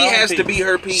 She her own has to piece. be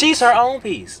her piece. She's her own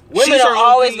piece. Women She's her are own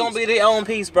always piece. going to be their own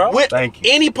piece, bro. With Thank you.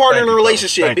 any partner Thank in a you,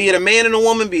 relationship, brother. be it a man and a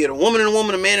woman, be it a woman and a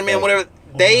woman, a man and a man, Thank whatever,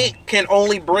 they can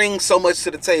only bring so much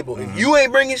to the table. If you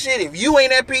ain't bringing shit, if you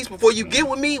ain't at peace before you get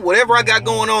with me, whatever I got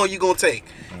going on, you gonna take.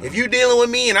 If you dealing with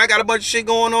me and I got a bunch of shit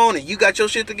going on and you got your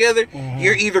shit together,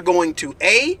 you're either going to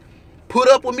A, put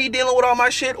up with me dealing with all my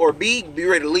shit, or B, be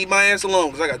ready to leave my ass alone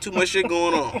because I got too much shit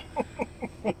going on.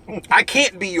 I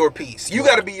can't be your peace. You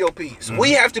got to be your peace.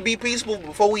 We have to be peaceful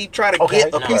before we try to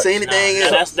get a piece of anything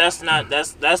else. That's not.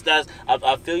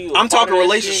 I feel you. I'm talking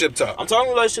relationship talk. I'm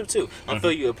talking relationship too. I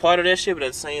feel you a part of that shit, but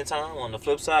at the same time, on the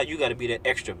flip side, you got to be that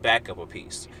extra backup of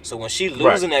piece. So when she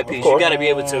losing that piece, you got to be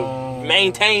able to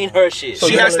maintain her shit.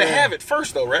 She has to have it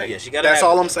first, though, right? Yeah, she got to. That's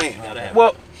all I'm saying.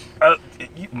 Well,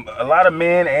 a lot of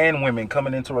men and women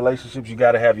coming into relationships, you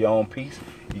got to have your own peace.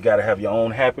 You got to have your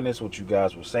own happiness, what you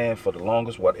guys were saying for the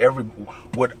longest, what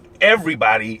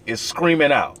everybody is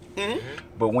screaming out. Mm-hmm.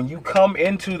 But when you come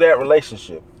into that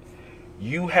relationship,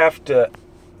 you have to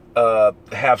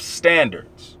have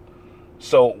standards.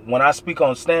 So when I speak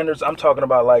on standards, I'm talking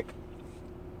about like,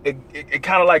 it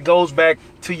kind of like goes back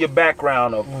to your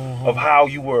background of how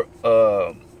you were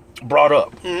brought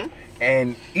up. Mm-hmm.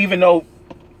 And even though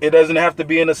it doesn't have to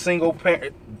be in a single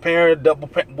parent, double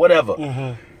parent,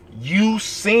 whatever, you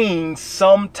seen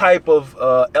some type of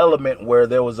element where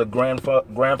there was a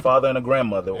grandfather and a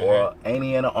grandmother, or an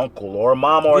auntie and an uncle, or a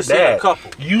mom or a dad. A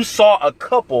couple. You saw a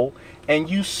couple, and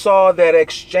you saw that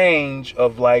exchange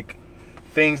of like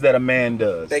things that a man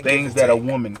does, That give things and that a take.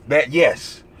 woman.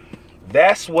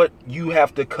 That's what you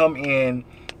have to come in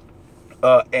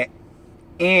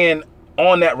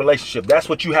on that relationship. That's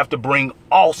what you have to bring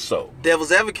also.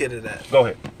 Devil's advocate of that. Go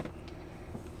ahead.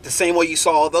 The same way you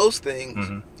saw all those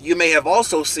things, you may have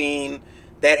also seen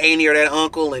that auntie or that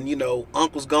uncle, and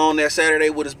uncle's gone that Saturday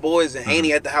with his boys, and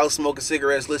auntie at the house smoking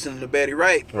cigarettes, listening to Betty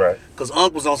Wright. Right. Because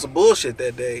uncle's on some bullshit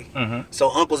that day.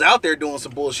 So uncle's out there doing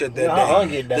some bullshit that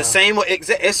day. The same way,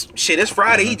 it's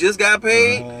Friday. He just got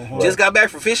paid, just got back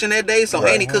from fishing that day. So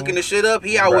auntie cooking the shit up.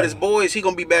 He out with his boys. He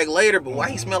gonna be back later. But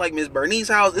why he smell like Miss Bernice's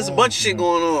house? There's a bunch of shit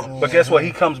going on. But guess what?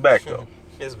 He comes back though.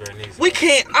 It's Bernice. We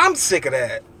can't. I'm sick of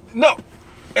that. No.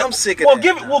 I'm sick of Well,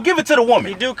 that. we'll give it to the woman.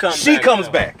 He do come. She back, comes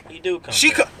though. back. He do come.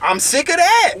 I'm sick of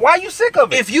that. Why are you sick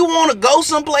of it? If you want to go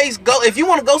someplace, go. If you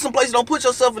want to go someplace, don't put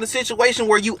yourself in a situation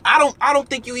where I don't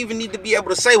think you even need to be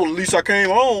able to say, well, at least I came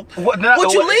home. What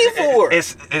you leave for?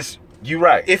 It's you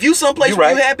right. If you someplace You where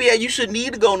right. you happy at, you should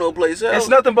need to go no place else. It's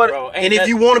nothing but. Bro, And if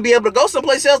you want to be able to go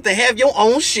someplace else, then have your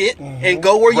own shit and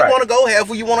go where you Right. want to go. Have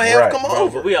who you want to have Right. come Bro,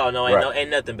 over. but we all know Right. ain't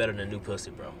nothing better than new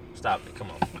pussy, bro. Stop it. Come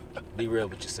on. Be real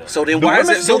with yourself. So then Do why is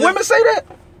women, it? do women say that?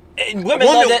 And Women-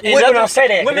 love that. and women nothing- don't say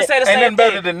that. Women say the Ain't same nothing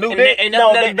better thing. than new And dick? Ain't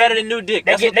No, nothing better than new dick.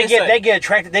 They That's what they get say. they get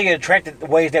attracted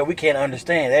ways that we can't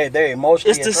understand. They're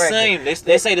emotionally It's the attracted. same.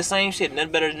 They say the same shit.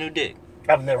 Nothing better than new dick.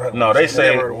 I've never heard. No, one they say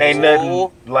say that. ain't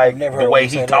nothing like Never the heard way one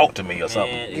he say talked that. to me or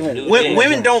something. Man, Even new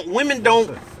Women, dick. women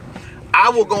don't. I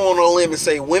will go on a limb and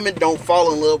say women don't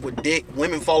fall in love with dick.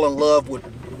 Women fall in love with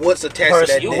what's attached to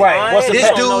that You dick. right. What's the This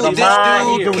past? don't know dude, the mind.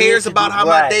 this dude He cares do about this, how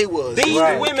right. my day was. These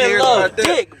Right. women Cares love about that.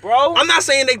 dick, bro. I'm not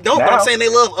saying they don't, but Now- I'm saying they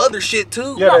love other shit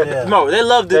too. Yeah, No, that- bro, they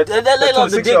love the that- they that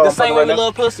love the dick 26-year-old the same way right we now.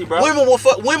 love pussy, bro. Women will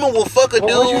fuck a What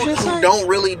was you dude just who saying? don't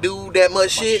really do that much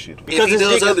shit shit. if Because he his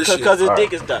does dick other is shit. because his All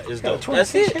dick right. is dope. That's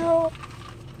 26 it. year old.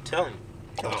 Telling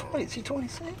you. 20, she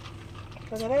 26.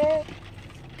 Look at that.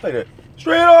 Play that.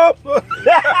 Straight up.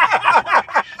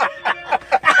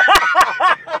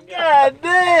 God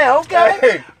damn. Okay.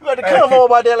 Hey. We got to come more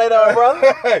about that later on,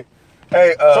 brother.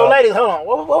 Hey, So, ladies, hold on.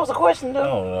 What was the question, I though?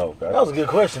 don't know. That was a good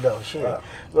question, though. Shit.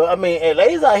 Well, I mean, hey,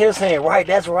 ladies out here saying, right,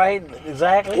 that's right,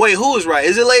 exactly. Wait, who is right?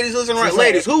 Is it ladies listening right? She's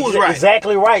Ladies, saying- who was right?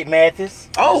 Exactly right, Mathis.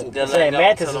 Oh, They're saying like,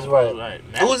 Mathis tell is them right.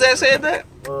 who was that said that?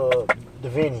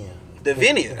 Davinia.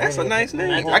 Davinia. That's a nice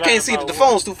name. Davinia. I can't see it. The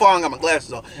phone's too far. I got my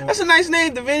glasses on. That's a nice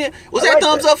name, Davinia. Was that like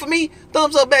thumbs that. up for me?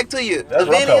 Thumbs up back to you. That's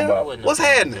what I'm talking about. Davinia. What's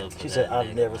happening? She said,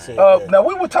 I've never said that. Now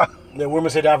we were talking. The women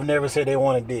said, I've never said they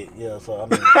want a dick. Yeah, so I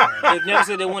mean. They've never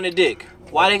said they want a dick.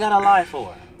 Why they gotta lie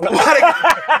for?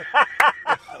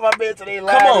 My man said they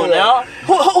lied. Come on now.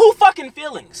 Who fucking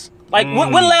feelings? Like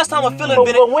when last time a feeling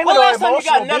been? When last time you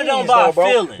got nutted on by a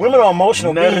feeling? Women are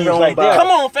emotional beings like that. Come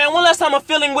on, fam. When last time a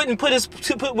feeling wouldn't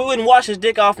wash his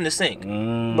dick off in the sink?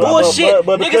 Bullshit.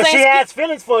 But because she has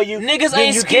feelings for you, niggas then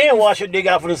ain't you scared. can wash your dick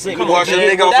off in the sink. You wash your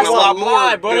dick off That's in a lot a more.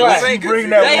 lie, bro. than Right. the sink. Bring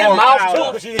that They one mouth out.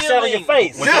 to But she just said in your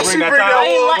face. When Yeah, she she bring that bring time, that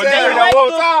They one like when they she bring like that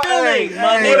one the time, feeling,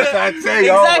 my hey, nigga. I tell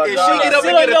you, oh my Exactly. God. She get up and Sit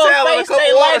get on a your towel and a face, cup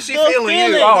they of water. like She the feeling you.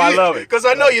 feeling. Oh, I love it. Because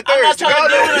I know you're I'm not thirsty. trying to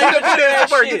deal with Get up that there,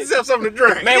 shit. get yourself something to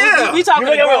drink. Man, Yeah. we You talking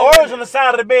to look at grown Oreos on the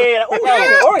side of the bed. Ooh,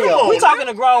 Oreo. We talking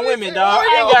to grown women, dog.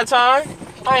 I ain't got time.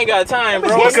 I ain't got time,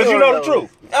 bro. Because you know the truth.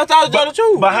 I thought it was the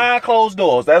truth. Behind closed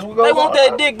doors, that's what goes They on. want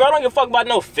that dick, bro. I don't give a fuck about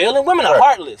no feeling. Women are Right.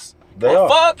 heartless. They Well, are.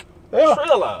 fuck. They are.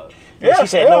 Real out. Yeah, She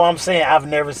said, yeah. no, I'm saying I've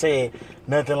never said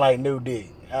nothing like new dick.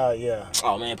 Oh, yeah.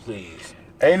 Oh man, please.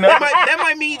 Ain't That nothing, that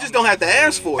might mean you just don't have to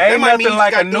ask for it. That ain't might mean nothing you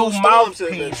like just a got new dudes throwing to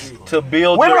mouthpiece you. to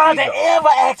build Women your don't ego. have to ever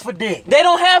ask for dick. They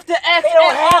don't have to act. They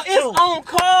don't have It's to. on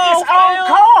call. It's on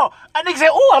call. A nigga said,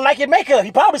 "Ooh, I like your makeup."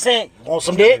 He probably saying, "Want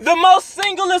some dick?" The most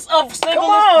singlest of singlest. Come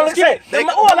on, let's say, The "Ooh,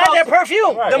 I like that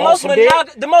perfume." The Want some dick?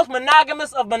 most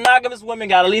monogamous of monogamous women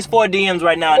got at least 4 DMs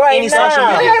right now on Right any now. social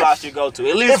media Yes. box you go to.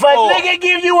 At least If 4. a nigga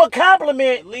give you a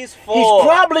compliment, At least he's 4.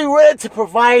 probably ready to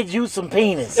provide you some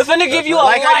penis. If a nigga give you a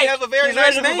Like how like, you have a very he's ready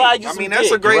nice to name. provide you I some mean,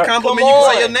 that's a dick. great Right. compliment. Come You can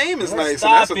on. say your name is nice, Stop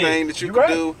and that's a it. thing that you You can right.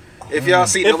 do. If y'all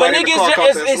see If a nobody in the nigga car is,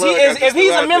 caught that is, slug, is, that's if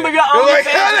he's still a out member of there. your You're like,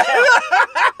 OnlyFans account,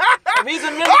 if he's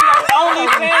a member of your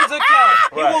OnlyFans account,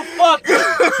 he will fuck you.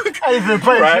 I ain't been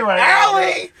playing Right. shit right now.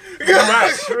 Allie!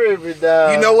 Right. Tripping,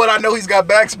 dog. You know what? I know he's got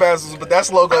back spasms, but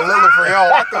that's logo Lily for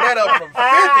y'all. I threw that up from 50.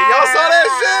 Y'all saw that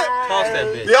Toss that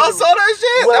bitch. shit? Y'all saw that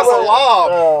shit? Well, That's a well,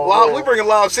 lob. oh, Lob. man. We bringing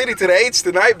Lob City to the H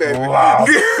tonight, baby. Wow.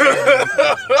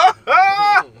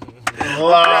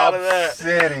 Proud of that.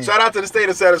 City. Shout out to the State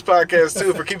of Status podcast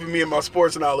too for keeping me in my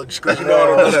sports knowledge, because you know I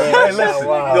don't know that. Hey, listen. You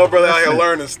know, brother, out here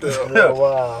learning still. Oh,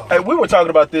 wow. Hey, we were talking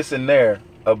about this in there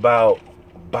about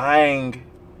buying.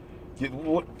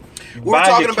 What, We were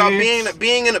talking about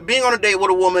being on a date with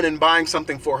a woman and buying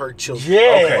something for her children.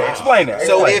 Yeah. Okay, explain that.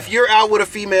 So Explain. if you're out with a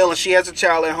female and she has a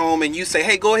child at home and you say,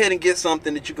 hey, go ahead and get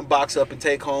something that you can box up and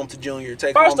take home to Junior.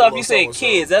 Take First home off, you say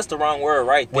kids. That's the wrong word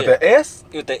right there. with the S,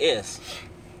 With the S.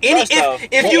 If it's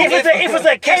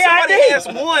a KID. somebody has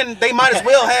one, they might as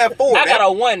well have 4. I got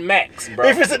a 1 max, bro.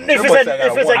 If it's a boy said I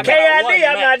got one. KID, I got one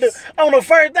I'm not max. on the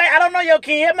first day. I don't know your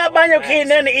kid. I'm not buying your kid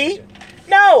nothing to eat.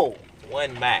 No.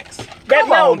 1 max. That Come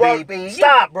no, on, bro. baby.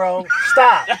 Stop, bro.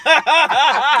 Stop. you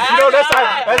know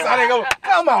that's how they go.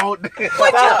 Come on. What you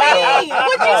saying?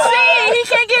 He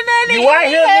can't get nothing to You eat. out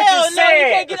here Hell looking no, he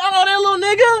sad. can't get on that little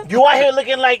nigga. You out here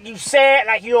looking like you sad,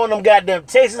 like you on them goddamn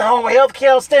Texas Home Health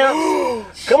Care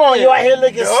stamps. Come on, you out here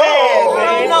looking sad, I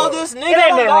man. don't know this nigga. It ain't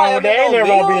nothing wrong with that. Ain't nothing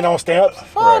wrong with being on stamps.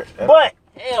 Fuck. But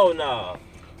Hell no.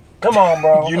 come on,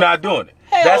 bro. You're not doing it.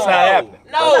 Hell That's not no. happening.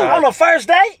 No. On the first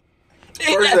date,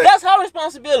 First date. That's her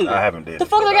responsibility. I haven't did The it.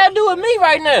 fuck they gotta do with me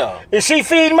right now? is she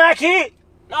feeding my kid?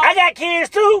 No. I got kids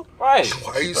too. Right.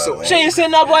 Why are you so She ain't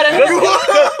sitting up by the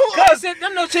Cause them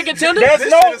no chicken tenders.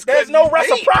 There's no Right.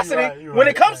 reciprocity when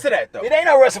it comes to that though. It ain't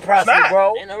no reciprocity, It's not.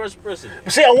 bro. Ain't no reciprocity.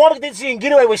 See, a woman thinks she can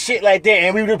get away with shit like that,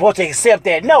 and we were supposed to accept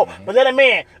that. No, but let a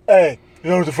man, hey, you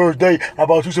know, it's the first date. I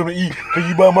bought you something to eat. Can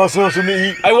you buy my son something to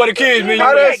eat? Hey, what the kids menu?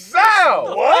 How that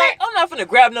sound? What? I'm not finna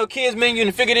grab no kids menu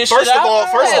and figure this First shit of out. all,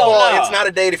 Hell no. it's not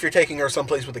a date if you're taking her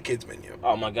someplace with a kids menu.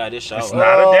 Oh my god, this show. It's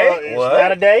not a date. It's What?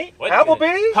 not a date. Wait a minute.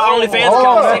 Applebee's? Her OnlyFans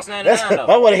Oh, account is $6.99 I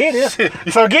though. want to hear this.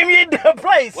 So give me a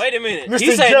place. Wait a minute. Mr.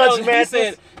 He said Judge no.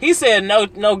 Mathis. He said no.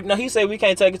 He said we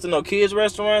can't take it to no kids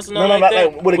restaurants and No, nothing no, like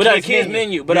like that. with a Without kids kids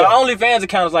menu. menu. But Yeah. our OnlyFans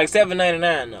account is like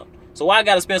 $7.99 though. So why I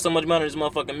gotta spend so much money on this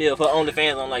motherfucking meal for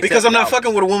OnlyFans on like Because I'm not $7?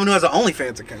 fucking with a woman who has an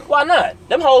OnlyFans account. Why not?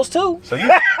 Them hoes too. So you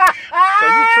trick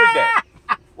that.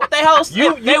 What they hoes?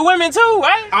 They women too,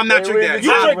 right? I'm not Hey, trick that.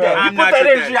 you trick that. I'm You not put that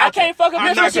trick energy that. I can't fuck a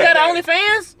I'm bitch not when she got trick an that.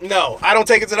 OnlyFans. No, I don't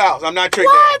take it to the house. I'm not trick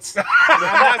What?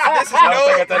 that. This is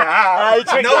I ain't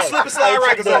trick no that. slip and slide I ain't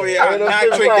records trick over here. that. I'm Ain't no not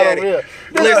slip and trick slide daddy. over here.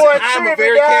 This Listen, boy I'm a tripping,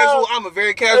 very dog. casual. I'm a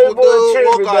very casual This boy dude. We'll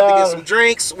tripping, go out to dog. get some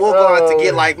drinks. We'll go out to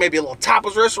get like maybe a little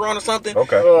tapas restaurant or something.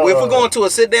 Okay. If we're going to a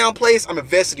sit down place, I'm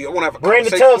invested in you. I want to have a Bring the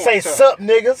conversation. tub, say sup,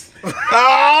 niggas.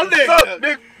 Oh,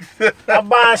 nigga. I'm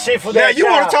buying shit for Now that you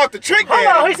child. want to talk to Trick Hold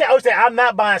on, Daddy. he said, I'm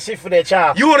not buying shit for that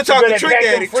child. You want to talk to better Trick pack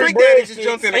them Daddy. free Trick Daddy just breadsticks.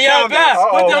 jumped in the Hey, yo, comments. Beth,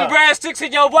 put them Uh-oh. breadsticks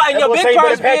in your big Say,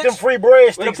 purse, better pack them bitch. free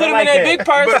breadsticks. Better put I them like in that that. big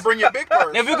purse. Better bring your big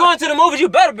purse. If you're going to the movies, you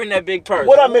better bring that big purse.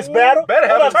 What up, Miss Battle? Better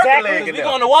have What a up, turkey Zachary? leg We in there.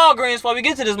 going to Walgreens before we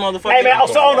get to this motherfucker. Hey man,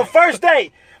 so on the first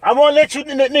date, I want to let you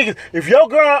niggas. If you're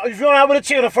going out with a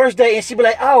chick on the first date and she be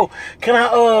like, "Oh, can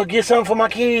I get something for my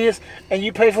kids?" and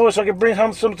you pay for it so I can bring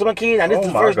something to my kids, and this Oh is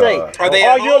the my first God. date. Are they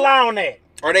Are at you home? allowing that?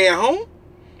 Are they at home?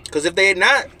 Because if they're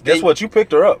not, Guess then what? You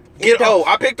picked her up.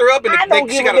 I picked her up and I don't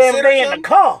she give a got a damn sit if they or in the something.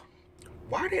 car.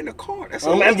 Why are they in the car? That's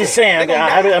I'm illegal. just saying. They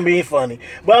gonna die. I'm being funny,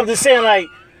 but I'm just saying like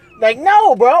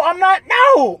no, bro. I'm not.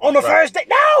 No, on the first date.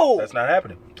 No, That's not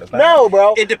happening. That's not no,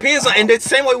 bro. It depends on, and the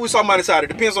same way we was talking about inside, it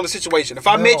depends on the situation. If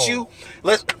I met you,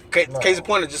 case in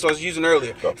point, just I was using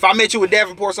earlier. If I met you with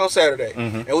Davenport's on Saturday,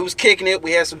 and we was kicking it,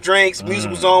 we had some drinks, music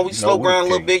was on, we slow we grind a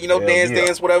little kicked. bit, you know, Hell yeah.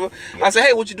 dance, whatever. I said,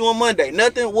 hey, what you doing Monday?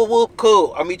 Nothing, whoop,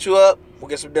 cool. I'll meet you up. We'll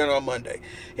get some dinner on Monday.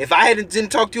 If I didn't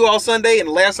talk to you all Sunday, and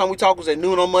the last time we talked was at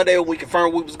noon on Monday when we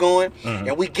confirmed we was going,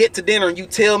 and we get to dinner and you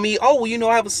tell me, oh, well, you know,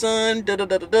 I have a son,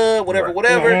 whatever, Right.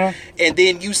 whatever, and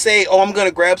then you say, oh, I'm gonna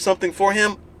grab something for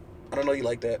him. I don't know you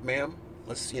like that, ma'am.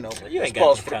 Let's, You let's ain't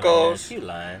pause got for the no cause. You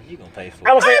lying. You gonna pay for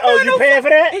I it. would say, oh, you paying for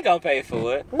that? He gonna pay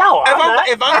for it. No, I'm not.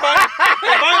 If I'm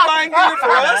buying dinner for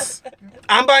us,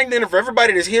 I'm buying dinner for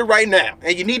everybody that's here right now,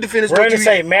 and you need to finish what Brandon you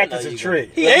say eat. Matt I is know a you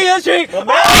trick. He ain't a trick.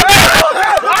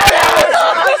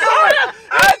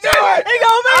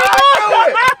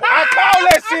 I called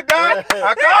that shit, dog.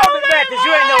 I called it. Mathis,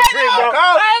 you ain't no trick, bro.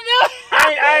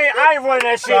 I ain't running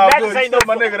that shit. Nah, Mathis good. ain't You no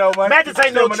still my nigga though, man. Mathis ain't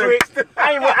You no still my trick. nigga.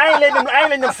 I ain't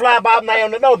letting them fly by night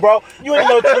on the no, bro. You ain't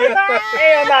no trick.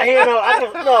 Hell not here, no.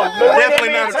 Definitely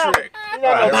not a trick.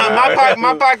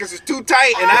 My pockets is too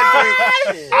tight, and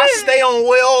I stay on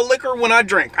well liquor when I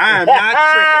drink. I am not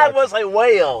I tricking. was like,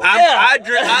 well. I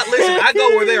drink. Listen, I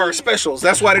go where there are specials.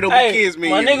 That's why they don't be Hey, kids me.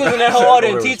 my niggas in that whole order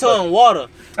in Tito and water.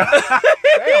 Damn,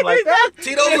 like that.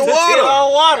 Tito's and Tito water.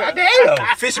 and water.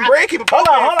 Damn. Fish and bread. Keep a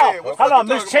Hold on.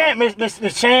 Miss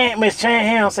Chan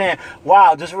Ham saying,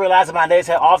 wow, just realizing my days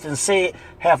have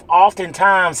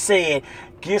oftentimes said,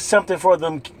 get something for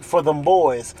them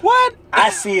boys. What? I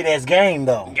see it as game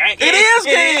though. It is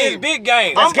game. It's big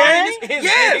game. That's game? It's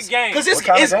Yes, big game. because What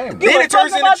kind of game? then it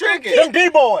turns into tricking. Them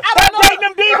D-boys. Stop dating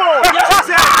them D-boys.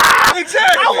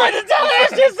 Exactly. I wanted to tell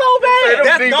that shit so bad.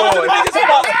 Them D-boys.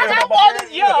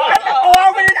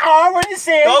 I already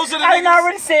said Those it. are the I done niggas-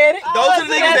 already said it. Those are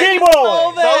the niggas that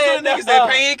D-boys. Those are the niggas that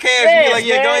paying cash and be like,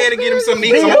 yeah, go ahead and get him some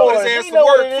meat. I'm put his ass to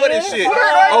work for this shit.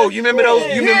 Oh, you remember those?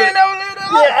 You remember?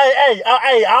 Yeah,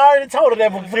 hey, I already told her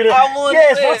that before.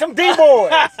 Yes, for some D-boys.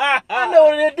 I know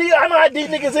what it is. I know how D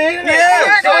niggas is.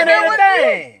 Yeah, doing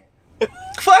everything.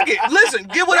 Fuck it. Listen,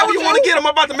 get whatever you want to get. I'm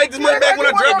about to make this money back when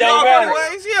I drop it Don't off matter.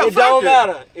 anyways. Yeah, It fuck don't it.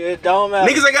 matter. It don't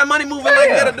matter. Niggas ain't got money moving like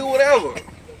that to do whatever.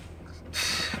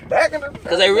 Back in the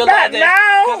Cause they realize Not that.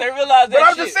 now. Cause they realize that But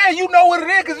I'm shit. just saying, you know what it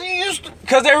is, because you used to.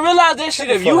 Cause they realize that shit.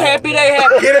 If you happy, they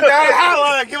happy. Get it down the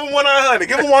hotline. Give them 1-900.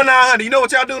 Give them 1-900. You know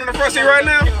what y'all doing in the front seat right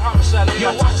now?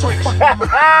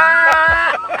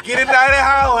 Get it down the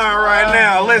hotline right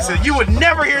now. Listen, you would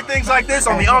never hear things like this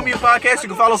on the On Mute podcast. You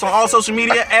can follow us on all social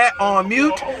media at On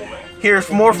Mute. Here's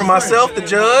more from myself, the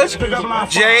judge,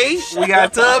 Jay. We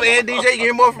got Tub and DJ. You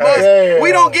hear more from us. Yeah.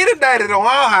 We don't get indicted on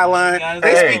our hotline.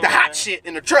 They speak the hot shit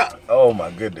in the truck. Oh my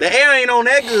goodness. The air ain't on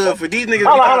that good for these niggas.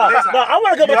 Hold to be on. talking this hot. No, I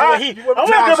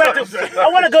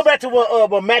want to go back to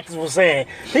what Mathis was saying.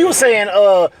 He was saying,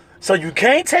 so you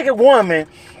can't take a woman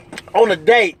on a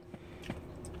date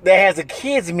that has a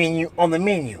kids menu on the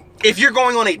menu. If you're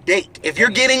going on a date, if you're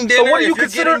getting dinner, So what do you if you're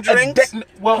consider getting drinks,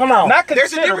 well, Come on. not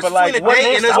There's a consider, difference but like, between a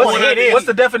date and us what's going on a it is? date. what's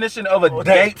the definition of a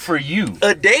date for you?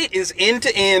 A date is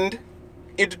end-to-end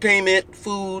entertainment,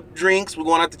 food, drinks. We're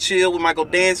going out to chill. We might go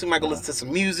dancing. We might go listen to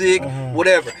some music,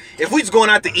 whatever. If we just going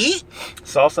out to eat,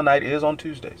 Salsa night is on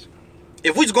Tuesdays.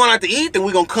 then we're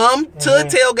gonna come to a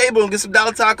tailgate. We're gonna get some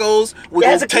dollar tacos. We're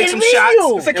That's gonna a take kid's some menu. shots.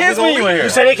 It's a and kid's we're gonna menu in leave. here. You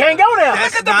said they can't go there.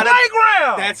 That's Look at the not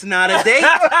playground. That's not a date.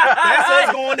 That's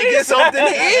us going to get something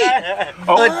to eat.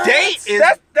 A date is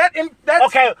that's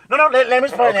Okay, no, let me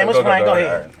explain. Let me explain. Go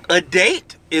ahead. A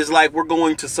date is like we're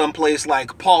going to some place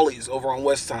like Paulie's over on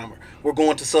Westheimer. We're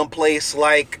going to some place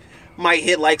like might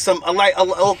hit like a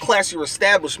little classier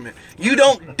establishment. You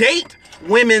don't date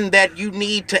women that you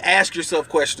need to ask yourself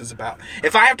questions about.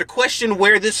 If I have to question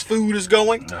where this food is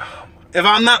going, If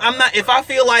I'm not, if I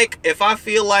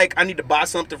feel like I need to buy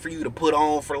something for you to put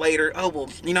on for later, oh well,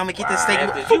 you know I'm gonna get this steak.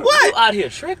 For You what? out here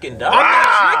tricking, dog. I'm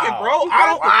not tricking, bro. I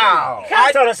don't. Wow.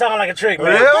 I started to sound like a trick,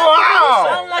 man. Wow.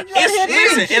 Sound like you out here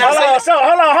Listen, tricking. and Hold on, so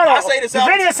hold on. I say this The all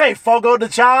the video say "Fogo the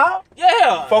child."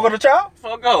 Yeah. Fuck with the child?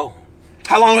 Fuck go.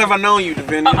 How long have I known you,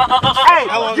 Davini? Hey,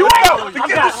 long you have I ain't. known you? I'm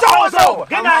Get not. the show is over.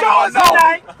 Good The night. show is Good over.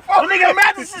 night. Well, nigga,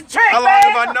 Mathis is a trick, How long man.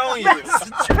 have I known you? Mathis is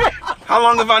a trick. How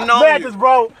long have I known Mathis, you?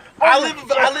 bro. I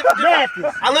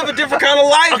live a different kind of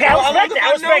life. Okay, bro. I How long respect that. I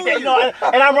have respect that. You know,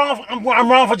 and I'm wrong.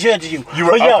 I'm wrong for judging you. You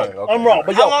were- But yo, okay, okay. I'm wrong.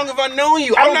 But yo, How long have I known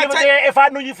you? I I'm don't not give a taking. damn if I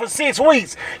knew you for 6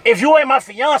 weeks. If you ain't my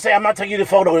fiance, I'm not taking you to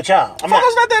photo with a child. I'm not.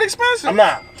 Photo's not that expensive. I'm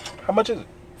not. How much is it?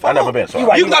 I never been, so You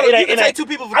right. You can It take ain't- 2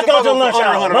 people for I go to Fogo lunch for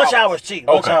under hour. $100. Lunch hour is cheap.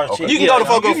 Lunch Okay, hour is okay. cheap. You can go to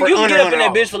Fogo for You can under get up in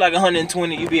that $100. bitch for like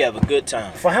 120. You be have a good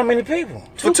time. For how many people?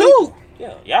 For 2.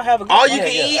 Yeah, y'all have a good All time. you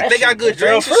can yeah, eat. that They got shit good good.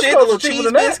 drinks and Girl, shit. The Frisco's little cheaper cheese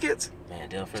than that. biscuits. Man,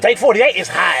 Del Frisco. Steak 48 is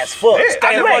high as fuck.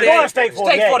 Yeah, You ain't going to Steak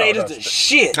 48. Steak 48 is the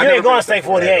shit. You ain't going to Steak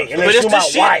 48 But unless it's you the my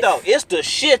shit wife. though. It's the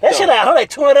shit though. That shit like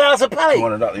 $200 a plate.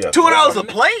 $200, yeah. $200 a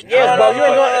plate? Yes, bro. You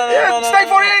ain't going. Yeah, steak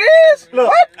 48 is.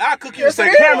 Look, I'll cook you a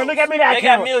steak. camera, look at me that They got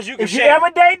camera. meals you can If you share. ever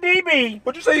date DB,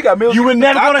 What you say? You got meals? you would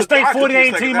never go to I Steak cook you a 48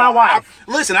 steak. and see my wife.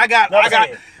 Listen, I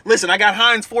got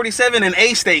Heinz 47 and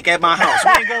A steak at my house. We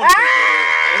ain't going to steak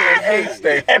 48. Hey,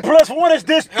 steak. And plus one is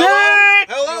this Hello? dick.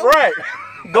 Hello? Right.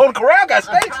 Golden Corral got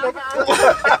steaks.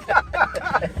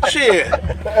 Shit.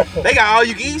 They got all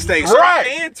you can eat steaks. Right.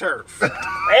 And turf.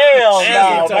 Hell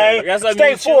Yeah, no, man. that's like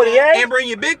Steak me too. 48. And bring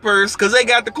your big purse because they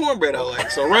got the cornbread I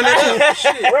like. So run that up.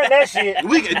 Shit. Run that shit.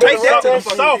 We can take that to the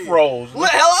fucking Soft kid. rolls.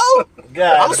 Hello?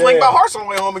 God I'm swing damn. by Hearts on the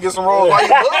way home and get some rolls while you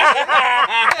bullshit.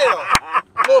 Hell.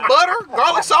 Little butter,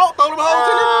 garlic salt, throw them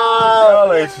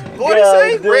hoes in it. What do you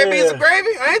say? God Red damn. beans and gravy?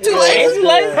 I ain't too Ain't lazy. too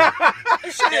lazy.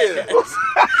 Shit.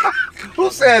 Who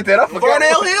said that? I forgot.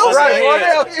 Varnell Hills? Right, Yeah.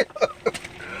 Varnell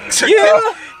Hills.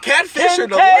 You Catfish are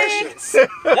can take delicious. the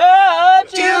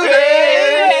Children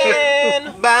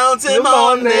children. bouncing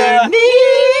on their knees.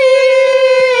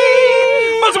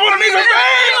 Must have wanted these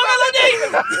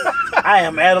I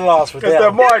am at a loss for It's that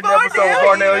that. Martin episode of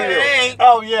Varnell Hills.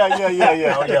 Oh, yeah. Oh,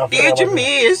 yeah. Did you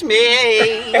miss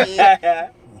me?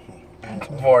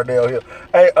 Varnell Hills.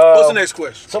 Hey, What's the next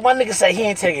question? So my nigga say he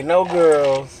ain't taking no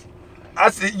girls. I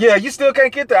see, yeah, you still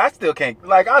can't get there. I still can't.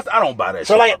 Like, I don't buy that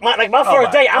So shit. like my Oh, first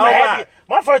my- date, I'm oh, a happy.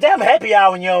 My first day, I'm happy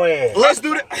hour in your ass. Let's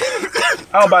do that.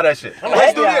 I don't buy that shit.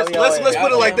 Let's do this. Let's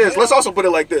put it like this. Let's also put it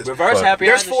like this. Reverse happy.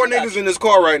 There's hour 4 the shit niggas in this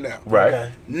car right now. Right.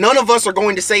 Okay. None of us are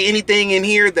going to say anything in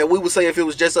here that we would say if it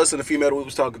was just us and the female that we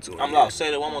was talking to. I'm lost.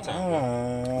 Say that one more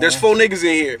time. There's 4 niggas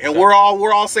in here, and we're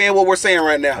all saying what we're saying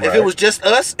right now. If Right. it was just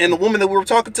us and the woman that we were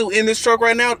talking to in this truck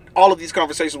right now, all of these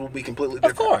conversations would be completely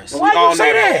different. course. And Why we all you say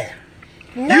know that?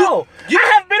 No,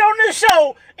 I have been on this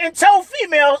show and told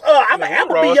females, I'm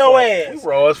gonna be your ass. You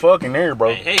raw as fuck in here,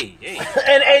 bro. Hey.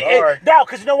 And dog,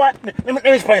 because you know what? Let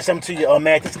me explain something to you,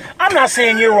 Mathis. I'm not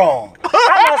saying you're wrong.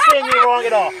 I'm not saying you're wrong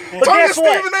at all. But Turn guess to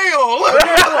what? Stephen A. But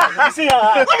guess what? You see how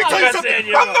Let me tell you not saying something.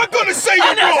 you're I'm wrong. not going to say you're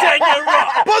I'm not saying wrong. you're wrong.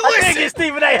 But I think listen, it's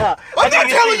Stephen A. I'm not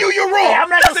telling you you're wrong. Hey, I'm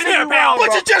not gonna say you're wrong, But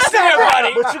bro. you're just Listen, not right.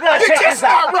 everybody. But you gotta You're check just this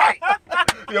out. not right.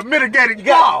 You're mitigating.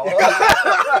 Got it.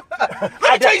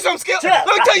 Let me tell you something, Skip. Shut up.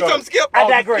 Let me tell you something, Skip. I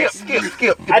digress.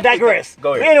 Skip. I digress.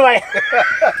 Go ahead. Anyway,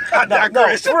 I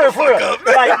digress. no, for real.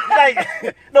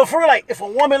 No, for real. Like, if a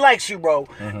woman likes you, bro,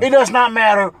 it does not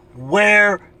matter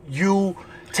where you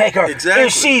take her. Exactly.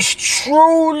 If she's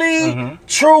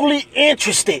truly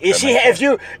interested,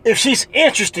 if she's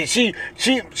interested,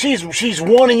 she's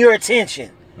wanting your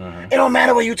attention. It don't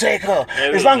matter where you take her.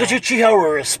 As long as you treat her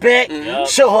with respect,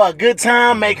 show her a good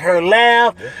time, make her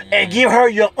laugh, and give her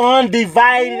your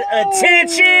undivided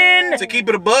attention. To keep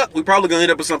it a buck, we probably gonna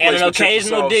end up with some And place an with chips and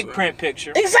occasional salsa. dick print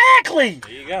picture. Exactly.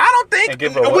 There you go. I don't And think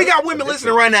give her we what? got women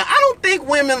listening right now. I don't think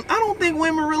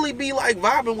women really be like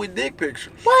vibing with dick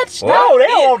pictures. What? No, they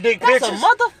don't want dick That's pictures. a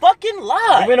motherfucking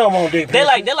lie. We don't want dick They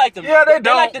pictures. like them. Yeah, they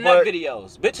They like the don't, nut but-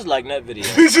 videos. Bitches like nut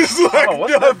videos. This is like Oh,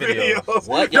 what's nut that video? videos.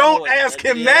 What? Y'all know Don't what ask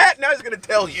nut him videos? that. Now he's gonna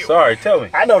tell you. Sorry, tell me.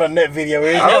 I know the net video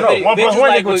is. I don't know. Nut video- One plus bitches one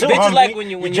like, equals two, bitches homie. like when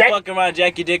you Jack- fuck around,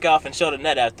 jack your dick off, and show the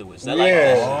nut afterwards. They like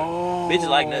Yeah. that shit. Bitches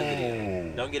like nut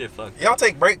videos. Don't get it fucked. Y'all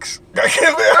take breaks. This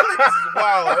is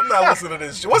wild. I'm not listening to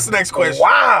this shit. What's the next question?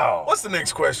 Wow. What's the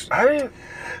next question? I didn't.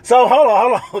 So hold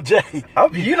on, Jay.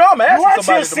 You know I'm You asking want you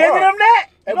somebody sending tomorrow. them that?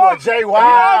 That boy Jay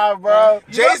wild, bro.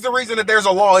 Jay's the reason that there's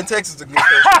a law in Texas against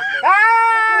that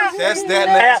shit. That's that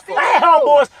next.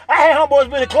 I had homeboys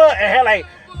be in the club and had like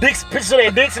dicks, pictures of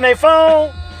their dicks in their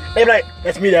phone. They be like,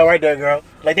 "That's me there right there, girl."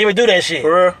 Like they would do that shit.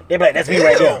 For real? They be like, "That's me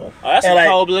right there." Oh, that's and some like,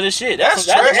 cold blooded shit. That's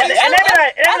That's trash. And they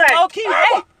be like, low key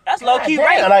rape. That's low key damn,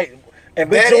 rape. like and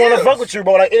That bitches don't want to is. fuck with you,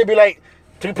 bro. Like it'd be like,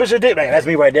 can you push your dick? Like that's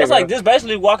me right there. It's bro. like this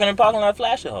basically walking in the parking lot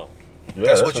flashing her. Yeah,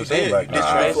 That's what you it seems did. like. You did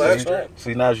Nah, your flash.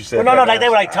 see, now you said Well, no, that, like they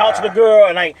would like talk to the girl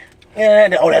and like,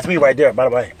 oh, that's me right there. By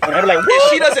the way, and I'd be like,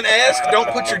 If she doesn't ask, don't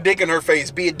put your dick in her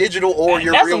face. Be it digital or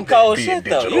your That's real some dick. cold Be shit though.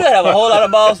 digital. You gotta have a whole lot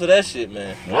of balls for that shit,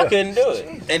 man. I Yeah. couldn't do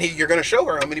it. And you're gonna show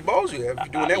her how many balls you have. You're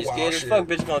doing I that be wild scared as shit. fuck,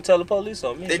 bitch. Gonna tell the police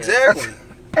on me. man. Exactly.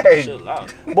 Hey, Chill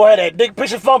out. boy, had that dick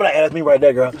picture phone, but like, that's me right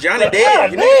there, girl. Johnny Like,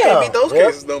 dead. You God know you can't damn. beat those Yep.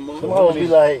 cases no Some more. hoes be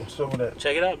like, some of that.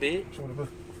 Check it out, bitch.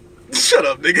 Shut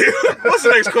up, nigga. What's the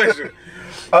next question?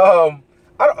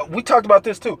 We talked about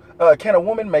this too. Can a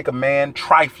woman make a man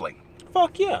trifling?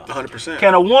 Fuck yeah. 100%.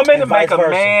 Can a woman And make vice a versa.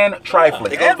 man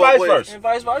trifling? It goes And both vice ways. versa. And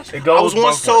vice versa. It goes I was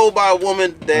once both told by a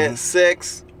woman that Mm-hmm.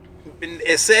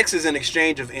 sex is an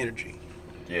exchange of energy. ways.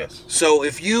 Yes. So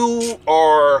if you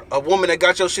are a woman that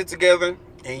got your shit together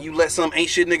and you let some ain't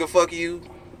shit nigga fuck you,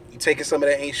 you taking some of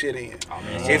that ain't shit in. Oh,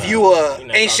 man. If you We ain't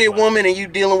not shit talking about woman and you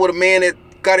dealing with a man that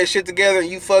got his shit together and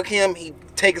you fuck him, he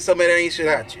taking some of that ain't shit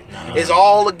out you. It's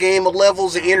all a game of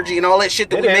levels and energy and all that shit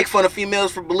that It we is. make fun of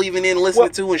females for believing in and listening Well,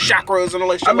 to and chakras and all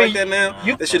that shit I mean, like that now.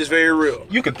 you- That shit is very real.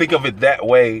 You can think of it that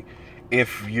way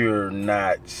if you're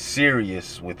not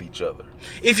serious with each other.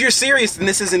 If you're serious, then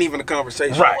this isn't even a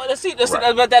conversation. Right. Well, let's see, but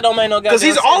Right. that don't make no goddamn Because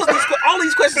sense. all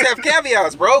these questions have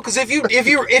caveats, bro. Because if you're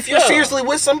Yeah. seriously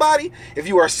with somebody, if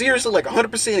you are seriously like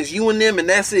 100% it's you and them and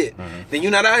that's it, then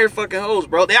you're not out here fucking hoes,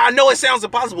 bro. I know it sounds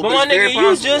impossible, But but, my it's very nigga, you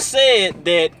possible. just said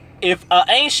that if a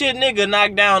ain't shit nigga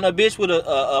knock down a bitch with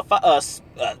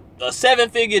a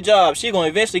 7-figure job, she gonna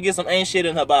eventually get some ain't shit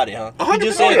in her body, huh? You 100%.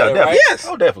 just Oh said yeah, that, definitely. right? Yes.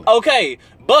 Oh, definitely. Okay,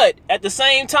 but at the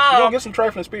same You gonna time, get some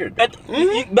trifling spirit. but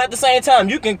at the same time,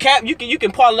 you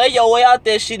can parlay your way out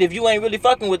that shit if you ain't really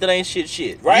fucking with it ain't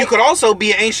shit, right? You could also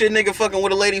be an ain't shit nigga fucking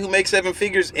with a lady who makes 7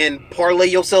 figures and parlay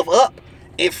yourself up.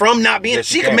 And from not being, Yes,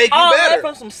 she you can can. make you All better. that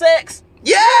from some sex,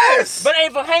 Yes. but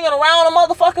ain't from hanging around a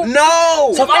motherfucker.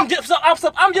 No. So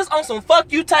I'm just on some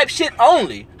fuck you type shit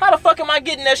only. How the fuck am I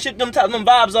getting that shit, them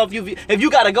vibes off you if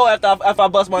you gotta go after I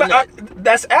bust my nut?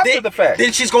 That's after the fact.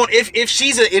 Then she's going. If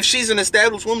she's an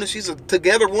established woman, she's a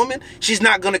together woman. She's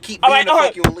not gonna keep All being right, the all fuck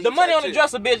right. you and leave The money type on the shit.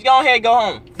 dresser, bitch. Go ahead, go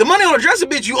home. The money on the dresser,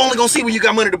 bitch. You only gonna see when you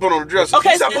got money to put on the dresser. If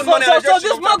Okay, you so, stop putting money on the so dresser, this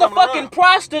you don't stop coming motherfucking around.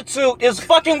 prostitute is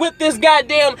fucking with this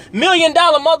goddamn $1 million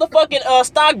motherfucking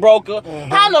stockbroker.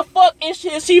 How the fuck is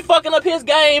she fucking up his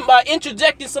game by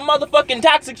interjecting some motherfucking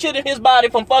toxic shit in his body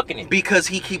from fucking him? Because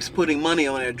he keeps putting money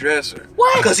on that dresser.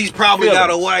 What? Because he's probably got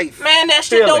a wife. Man, that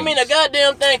shit don't Feelings. mean a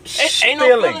goddamn thing. Ain't no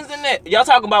Feelings. feelings in that. Y'all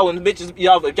talk about when the bitches,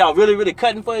 y'all really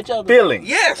cutting for each other? Feeling.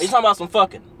 Yes. You talking about some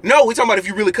fucking? No, we talking about if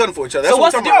you really cutting for each other. That's So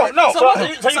what what's we're the talking about. No, So so- what-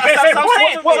 so you can't say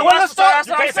prostitute. Well, let's start- that's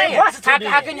you what I'm can't say saying. prostitute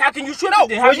How can you trip No, it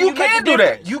then? How well, can you make the can do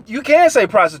that. difference? You can say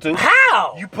prostitute.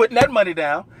 How? You putting that money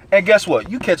down, and guess what?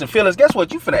 You catching feelings. Guess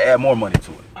what? You finna add more money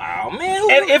to it. Oh man,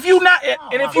 And if you not,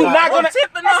 and if you God. not gonna,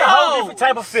 tipping That's the a whole hoe. different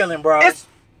type of feeling, bro. it's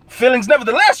feelings.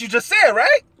 Nevertheless, you just said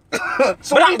right.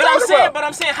 So what are you talking about? But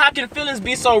I'm saying, how can feelings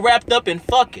be so wrapped up in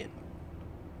fucking?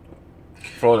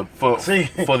 for See,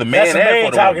 the man that's a and man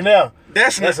for the talking woman. now.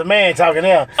 That's That's a man talking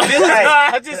now.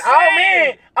 I just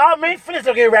all men feelings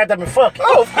don't get wrapped up in fucking.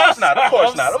 Oh, of course not. Of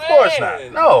course I'm not. Of course not.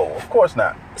 saying. No, of course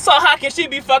not. So how can she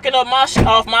be fucking up my shit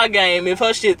off my game if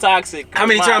her shit toxic? How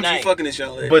many My times name? you fucking this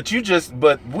young lady?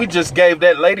 But we just gave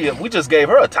that lady, we just gave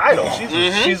her a title.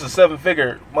 She's a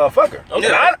 7-figure motherfucker. Okay.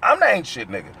 And I'm the ain't shit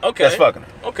nigga. Okay. That's fucking her.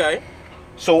 Okay.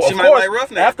 So She of might course, like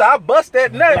Roughnecks. after I bust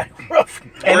that nut, Rough.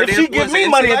 and Or if the she give influence me of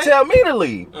money and insulate? tell me to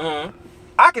leave,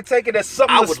 I could take it as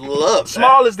something I as would love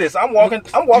small as this. I'm walking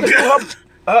through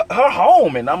her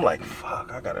home, and I'm like,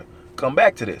 fuck, I gotta come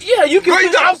back to this. Yeah, you can. Girl,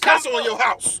 you got a castle in your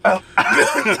house.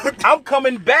 I'm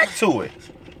coming back to it,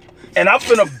 and I'm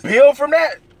finna build from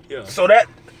that. Yeah. So that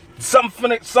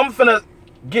something finna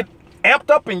get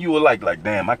amped up in you, like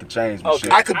damn, I could change my Okay.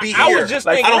 shit. I could be I here. was just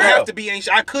Like, thinking. I don't real. have to be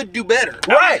anxious. I could do better.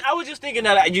 Right. I was just thinking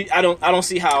that I don't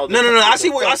see how. No. I see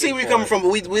where you're coming from, but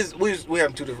we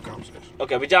having two different conversations.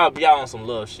 Okay, but y'all on some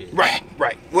love shit. Right.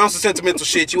 We on some sentimental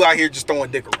shit. You out here just throwing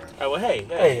dick around. Well, hey,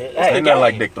 Hey, it's the Ain't nothing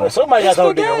like game. dick Well, throwing. somebody got It's to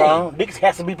the dick game. around. Dick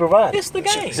has to be provided. It's the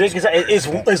game.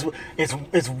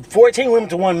 It's 14 women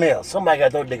to 1 male. Somebody got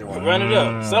to throw dick around. Run it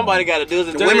up. Somebody got to do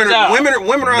the dirty Women job.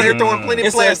 are out here throwing plenty of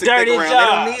It's a plastic dick dirty around.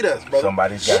 job. They don't need us, bro.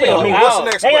 Somebody's got Shit, to. I mean, wow. what's the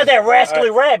next They got question? that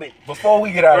rascally rabbit. Before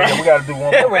we get out of here, we gotta do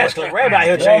one That more rascally question. rabbit out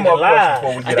here One changing more question lives.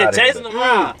 before we I get get out of chasing here. them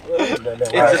around.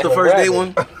 Is this the first day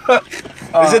one?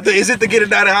 Is it the get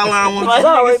it out of hotline one?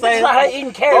 No, it's not her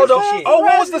eating carrots and shit. Oh,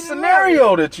 what was the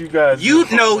scenario that you guys?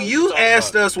 You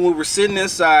asked us when we were sitting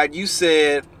inside. You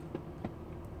said,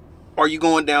 or are you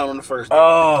going down on the first date?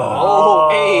 Oh,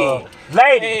 hey.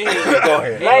 Lady, Hey. Go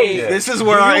ahead. Lady. Yeah. This is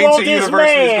where Do our you want ancient this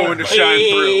university is man going to shine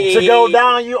Hey. through. to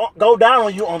go down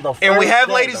on you on the first And we have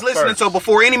date. ladies listening, first. so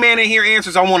before any man in here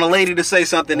answers, I want a lady to say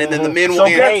something, and then the men will So,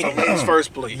 answer. ladies. So ladies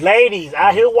first, please. Ladies,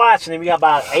 out here watching, and we got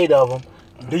about 8 of them.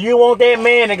 Do you want that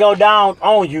man to go down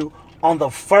on you on the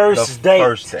first date?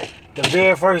 First date. The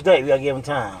very first date. We gotta give him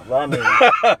time. But I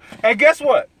mean, And guess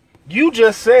what? You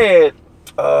just said,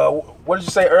 what did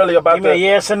you say earlier about give me a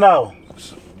yes or no.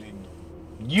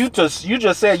 You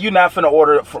just said you're not finna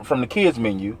order from the kids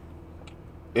menu.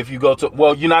 If you go to,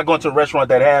 well, you're not going to a restaurant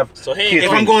that have So he ain't kids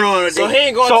If going- menu. I'm going on a date, So he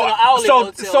ain't going to the outlet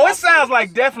hotel. So it sounds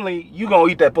like definitely you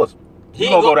gonna eat that pussy. He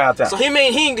You ain't gonna go downtown. So he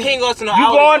ain't going to no You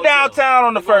outlet going hotel. downtown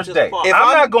on the He going first to the date. park. If I'm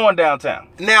I'm- not going downtown.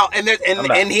 now I'm not.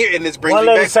 and this brings One me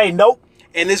lady back. say nope.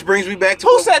 And this brings me back to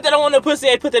Who said that I want the pussy?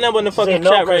 Hey, put the number in the Say fucking no,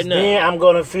 chat 'cause right now. then I'm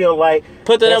gonna feel like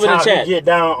Put the that's number in the how chat. he get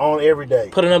down on every day.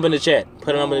 Put a number in the chat.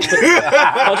 Put a number in the chat.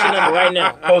 Post your number right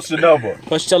now. Post your number.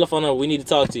 Post your telephone number. We need to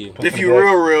talk to you. If you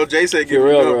real, Jay said give You're me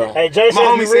real, number. real. Hey, Jay My said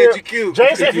homie you said real. you cute. Jay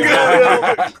said you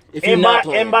real. If you're not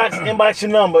playing. Inbox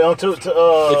your number on to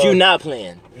If you're not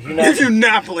playing. If you're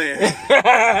not playing. Go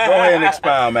ahead and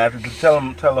expound, man. Tell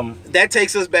them. That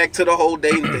takes us back to the whole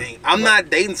dating thing. I'm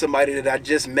not dating somebody that I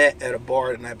just met at a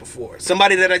bar the night before.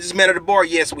 Somebody that I just met at a bar,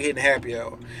 yes, we hitting happy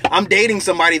hour. I'm dating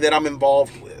somebody that I'm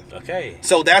involved with. Okay.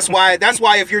 So that's why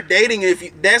if you're dating,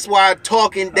 that's why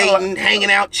talking, dating, hanging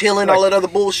out, chilling, all that other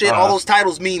bullshit, all those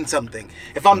titles mean something.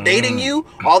 If I'm dating you,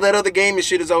 all that other game and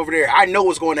shit is over there. I know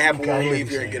what's going to happen when we leave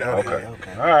here and get out of here.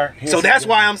 Okay. All right. So that's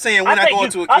why I'm saying we're not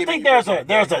going to a kid. I think there's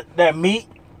that meet,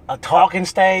 a talking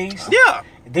stage. Yeah.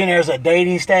 Then there's a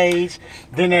dating stage.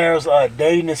 Then there's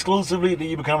dating exclusively. Then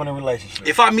you become in a relationship.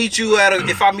 If I meet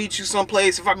you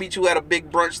someplace, if I meet you at a big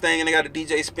brunch thing and they got a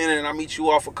DJ spinning and I meet you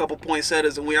off a couple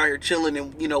poinsettias and we out here chilling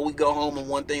and we go home and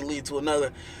one thing leads to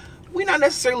another, we not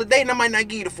necessarily dating. I might not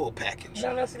give you the full package. You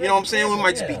know what I'm saying? We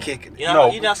might just be kicking it. You No,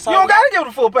 know, you don't gotta give it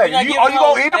the full package. You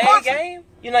gonna eat the pussy? Game?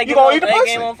 You not You giving gonna eat the A pussy?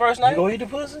 game on first You night? gonna eat the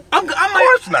pussy? I Of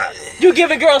course might. not. You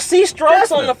giving girls C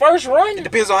strokes on the first run? It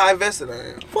depends on how invested I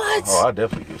am. What? Oh, I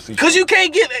definitely do. See. Cause you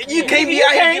can't be out here You giving can't your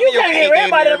give A game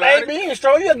everybody to them A, everybody. B, and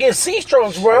stroke. You gonna get C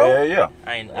strokes, bro. Yeah.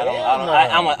 I'm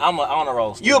on a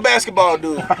roll. You a basketball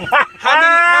dude.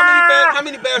 How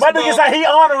many My basketball? nigga say he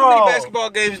on the How many roll. basketball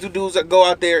games do dudes that go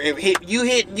out there and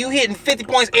hitting 50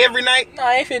 points every night? No,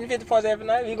 I ain't hitting 50 points every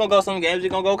night. You gonna go some games, you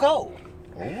gonna go cold.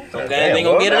 Some games Damn, ain't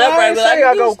gonna get it well, up right, I but say I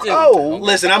like go used to. cold.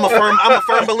 Listen, I'm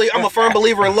a firm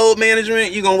believer in load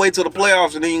management. You gonna wait till the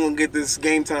playoffs and then you gonna get this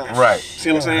game time. Right. See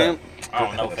what I'm saying? I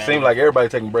don't know, fam. Seems like everybody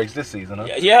taking breaks this season, huh?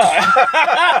 Yeah.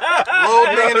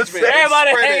 Load management.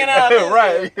 Everybody Spread hanging it. out.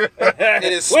 Right.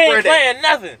 It is We ain't spread it. playing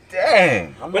nothing.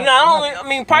 Dang. But no, I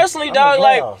mean, personally, I'm dog, in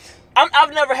like, playoffs.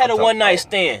 I've never had a one night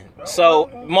stand. So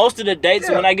most of the dates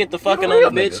Yeah. when I get the fucking You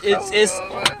on the real bitch, nigga. it's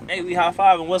hey, we high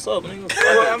five and what's up, nigga?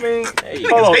 Well, I mean, Hey,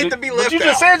 hold on. hate to be But left you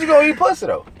just out. said you gonna eat pussy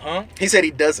though. huh? He said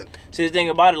he doesn't. See, the thing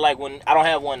about it, like when I don't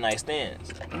have one night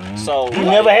stands, so You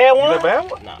never had You one? never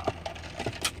had one? Nah,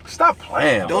 Stop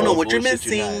playing. Don't bro. know what you're bullshit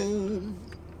you missing.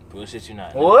 bullshit you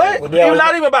not. What? Well, yeah, You was-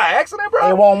 not even by accident, They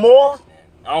bro? want more?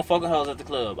 I don't fucking hoes at the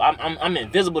club. I'm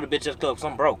invisible to bitch at the club because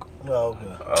I'm broke. Oh,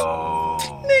 okay. Oh.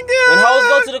 When hoes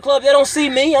go to the club, they don't see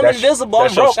me. I'm That's- invisible.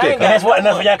 that's I'm your broke. I stick, ain't huh? got And that's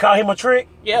no why y'all call him a trick?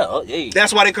 Yeah, hey.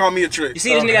 That's why they call me a trick. You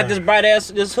see this nigga got this bright ass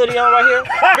this hoodie on right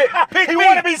here? He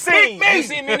want to be seen. You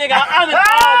see me, nigga? I'm in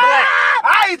all black.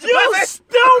 I ain't You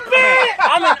stupid!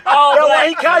 I'm in all Yo, why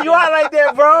he black. call you out like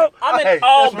that, bro? I'm in Hey,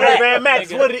 all Hey, black. man,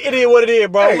 Max, nigga. it is what it is,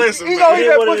 bro. Hey, Listen, he man. gonna eat It is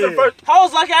that what it pussy is. first.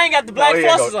 Hoes like I ain't got the black he ain't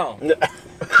forces on.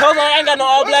 Hoes like I ain't got no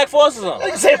all black forces on.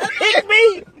 He said, pick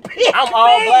me. Pick I'm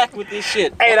all me. black with this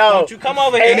shit. Hey, dog. Don't you come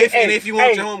over here. And if you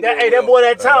want your homegirl, hey, that boy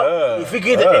that talk. Uh, if we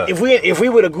get if we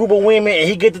with a group of women and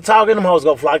he get to talking, them hoes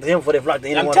gonna flock to him before they flock to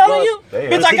anyone. I'm telling you. They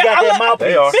Bitch, are. He got that mouthpiece.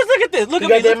 They are. Bitch, look at this. Look He at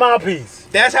got me. that mouthpiece.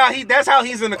 that's how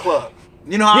he's in the club.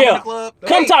 You know how I'm in Yeah. the club?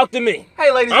 Come Hey, talk to me.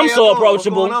 Hey, ladies, I'm how so y'all doing? What's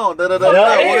approachable. going on? Da-da-da-da,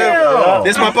 Yeah. whatever. Yeah.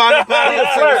 This my partner. He the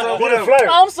flirt. He the Whatever. flirt.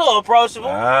 I'm so approachable.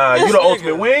 Ah, This you the nigga.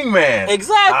 ultimate wingman.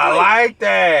 Exactly. I like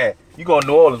that. You going to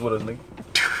New Orleans with us, nigga?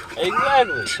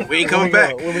 Exactly. We ain't coming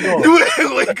back. Where we going?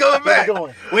 We ain't coming back.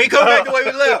 going? We ain't coming back the way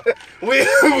we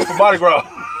left. For Mardi Gras.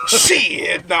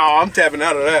 Shit. No, I'm tapping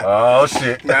out of that. Oh,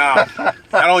 shit. Nah,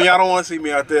 y'all don't want to see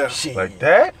me out there. Shit. Like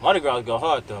that? Mardi Gras go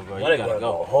hard though, bro. You Mardi gotta Gras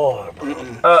go. hard,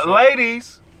 bro.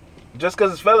 Ladies, just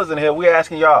because it's fellas in here, we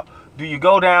asking y'all, do you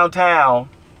go downtown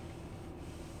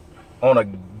on a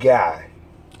guy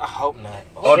I hope not.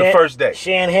 on the first date?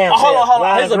 Shan Ham. Hold on.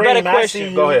 Lionel Here's a Green, better I see question.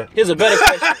 you. Go ahead. Here's a better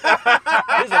question.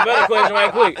 Here's a better question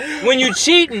right quick. When you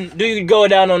cheating, do you go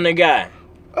down on the guy?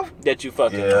 that you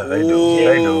fucking. Yeah, they do.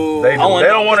 They do. They do. I want- They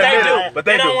don't want to they admit do. it, but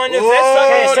they do. don't want to.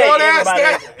 Oh, say don't ask everybody-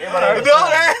 that. everybody-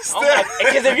 Don't ask that.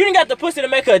 Because if you didn't got the pussy to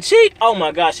make her cheat, oh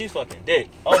my god, she's fucking dick.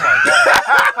 Oh my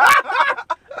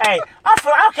god. Hey,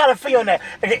 I kind of feel that.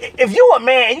 If you a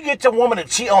man and you get your woman to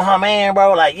cheat on her man,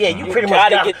 bro, like, yeah, you pretty much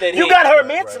gotta got get that you hit. got her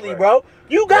mentally, bro.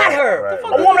 You got her.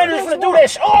 right, A woman ain't just finna do that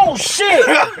shit. Oh, shit.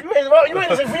 You ain't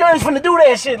just finna do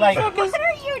that shit. Like, What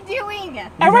are you doing?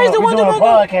 I raised the we one doing a to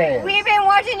podcast. We've been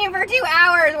watching you for 2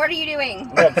 hours. What are you doing?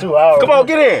 We got 2 hours. Come on,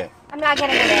 get in. I'm not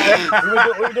gonna get in.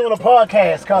 We're doing a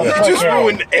podcast called The You Truck just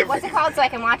ruined Cast. everything. What's it called so I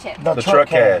can watch it? The The Truck Truck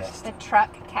Cast. Cast. The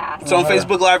Truck Cast. It's on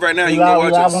Facebook Live right now. We You can go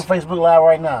live watch on us. Facebook Live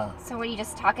right now. So what are you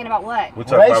just talking about? What? We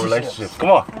talk about Relationships. relationships. Come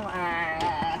on.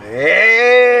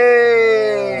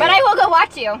 Hey. But I will go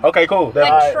watch you. Okay, cool. The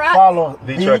All right, Truck- follow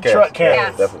The The Truck Truck Cast.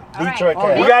 Cast. Yes. Definitely. The All right. Truck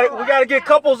Cast. We got to get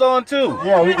couples on too.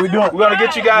 Yeah, we doing. We're gonna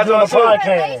get you guys Doing on a too.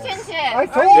 podcast. Relationship.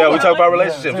 Yeah, we talk about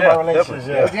relationships. Yeah, Yeah, relationships,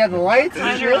 definitely. yeah. Do you have the lights? Yeah,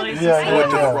 I went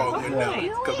to the yeah. wrong window.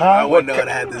 Because Huh? I wouldn't know how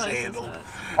to have this handle.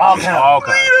 All kinds. All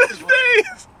kinds. His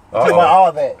face. Talk about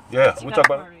all that. Yeah, we talk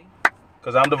about it.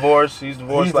 Because I'm divorced, he's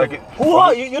divorced, like it. Who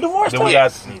are you? You divorced? Then we too?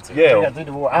 got, You yeah, got 3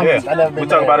 divorces. I never yeah. been We talk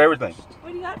married. about everything. What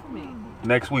do you got for me?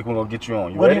 Next week we're gonna get you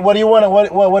on. You What do ready? you, what do you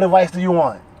want? What advice do you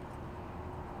want?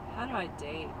 How do I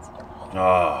date?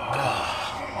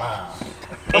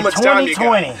 How In much time you got?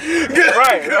 2020,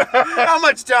 Right. How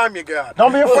much time you got?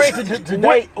 don't be afraid to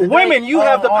date. Women, you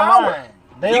have the power.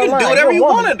 They You can online. do whatever You're a you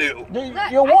woman. want to do.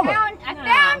 Look, You're a woman. I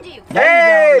found you.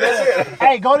 Hey, that's it.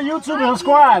 Hey, go to YouTube and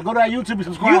subscribe. Go to our YouTube and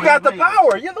subscribe. You got the Please.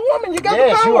 power. You're the woman. You got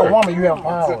Yes, the you're a power. woman. You have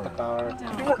power.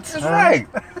 That's right.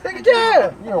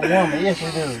 Yeah. You're a woman. Yes,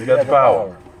 you do. You got the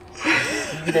power.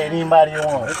 You can date anybody you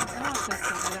want. I'm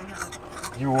autistic. I don't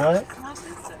know. You what? I'm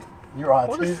autistic. You're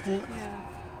autistic? Yeah.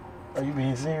 Are you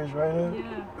being serious right now?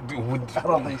 Yeah. I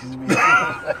don't think she's being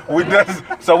serious.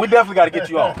 So we definitely got to get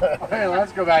you on. Okay,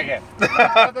 let's go back in.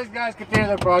 Let these guys continue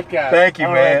their broadcast. Thank you,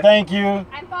 All right, man. thank you.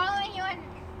 I'm following you on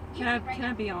Can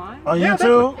I be on? On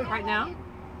YouTube? Right now?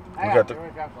 We got the,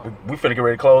 we finna get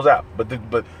ready to close out.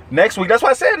 But next week, that's why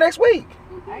I said next week.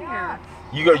 Here.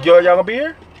 Y'all gonna be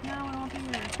here? No, I won't be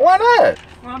here. Why not?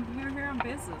 Well, I'm here on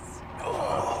business.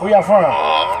 Where y'all from?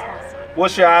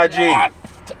 What's your IG?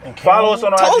 Follow us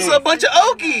on our Tulsa, a IG. bunch of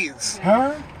Okies.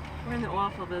 Huh? We're in the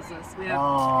waffle business. We have.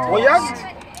 Oh. Well, y'all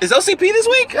Is OCP this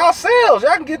week? y'all sales.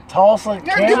 Y'all can get Tulsa,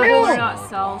 give me we're one. not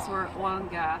sales. We're oil and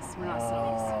gas. We're not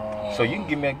sales. so you can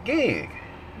give me a gig.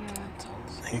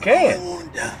 Yeah. You can.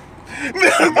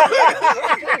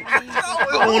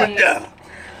 I want to die.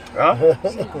 Huh? You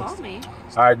can call me.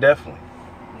 All right, definitely.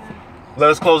 Let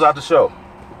us close out the show.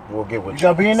 We'll get You with you.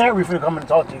 gonna be in there? We finna come and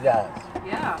talk to you guys.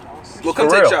 Yeah. We'll come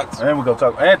For take real. shots. And we go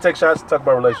talk and take shots. Talk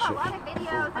about a relationships. lot of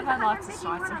videos. I've had lots of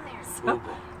shots. So.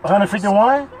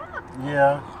 151?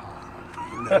 Yeah.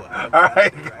 All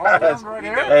right, guys.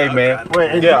 Hey, man.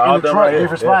 Wait, in, Yeah, all in the done truck, right here.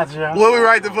 different Yeah. spots, yeah. We'll be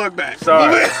right the fuck back.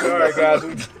 Sorry. All right,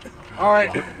 guys. All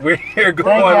right. We're here going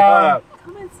Thank y'all. live.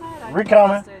 Come inside. I We can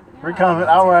coming. host it. We Yeah. coming.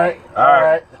 All right. All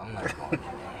right.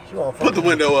 She wanna fuck Put the you.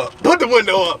 window up. Put the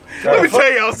window up. Let me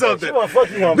tell y'all She something. wanna fuck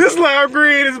you. Homie. This lime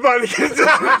green is about to get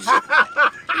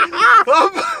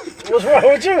What's wrong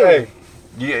with you? Hey.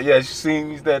 Yeah, she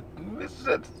seen that.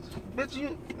 Bitch,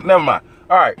 you. Never mind.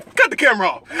 All right. Cut the camera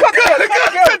off.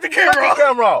 Cut the camera off.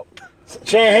 Camera off.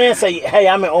 Chan Hand say, hey,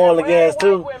 I'm in oil and gas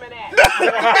too.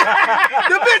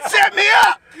 The bitch set me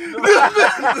up.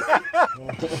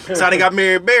 That's how they got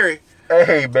Marion Barry.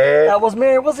 Hey, man. That was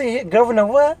Mary. Was he Governor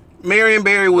what? Marion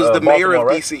Barry was the mayor Baltimore, of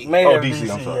right? DC. Mayor Oh, of DC,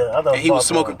 I'm sorry. Yeah, I thought And he was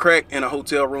Baltimore. smoking crack in a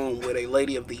hotel room with a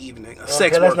lady of the evening, a Okay,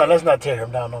 sex let's worker. not tear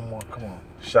him down no more. Come on.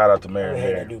 Shout out to I Mary.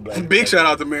 hate that dude, black. Big shout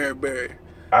out to Marion Barry.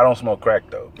 I don't smoke crack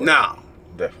though. but Nah,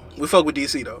 Definitely. we fuck with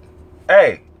DC though.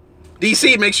 Hey.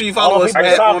 DC, make sure you All follow the us people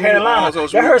in at South on Carolina.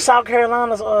 social You media. heard South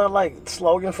Carolina's like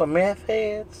slogan for meth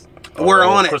heads? We're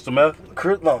on it. Crystal meth.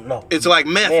 No. It's like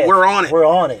meth. Meth. We're on it. We're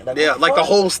on it. Yeah, like the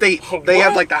whole state. They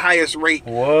have like the highest rate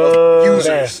What? of users.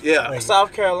 Meth. Yeah.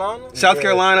 South Carolina? South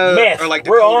Carolina Meth. or like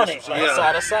We're Dakota on or it. something. That's Yeah.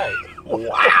 out of sight.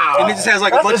 Wow. And it just has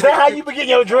like a bunch Is of that how you begin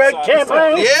your drug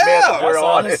campaign? Yeah. We're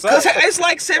on it. Cause it's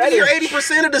like 70 or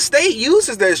 80% of the state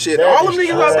uses that shit. That All is them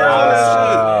niggas out there on that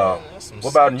Wow.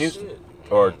 What about in Houston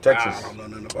or Texas? shit. I don't know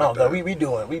nothing No, about no,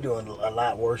 that. we doing a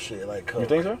lot worse shit like coke. You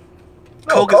think so?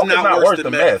 Coke is not worse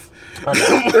than meth.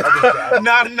 I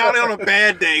know. Not on a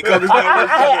bad day. Coke is not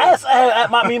worse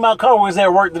than meth. Me and my coworkers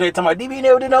at work today talking about DB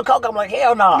never did no coke. I'm like,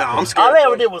 hell no. Nah, I'm scared All they of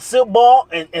ever coke. did was sip ball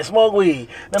and smoke weed.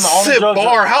 Them the only Sip drugs.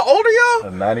 bar. How old are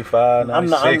y'all? 95, I'm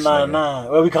 96. not. nigga.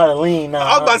 Well, we call it lean now.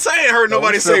 I was about to say, I ain't heard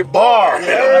nobody we say said bar.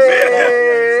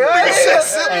 Hey, Nigga said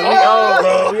sip Hey, we bar. old,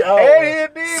 bro. We old. Hey,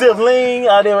 it did. Sip lean.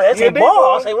 I say Yeah,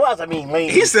 ball. I they- say what? I mean lean.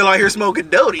 He's still out here smoking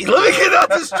doty. Let me get out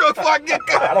this truck before I get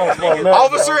I caught. don't smoke nothing.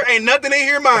 Officer, ain't nothing in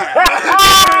here mine.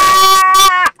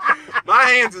 My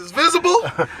hands is visible.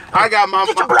 I got my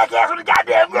Black ass on the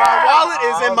goddamn my wallet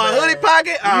is in my hoodie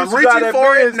pocket. I'm You used to drive reaching that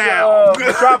for it Benz, now.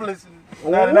 Metropolis.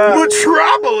 99.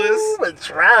 Metropolis.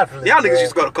 Metropolis. Y'all niggas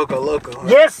used to go to Coco Loco.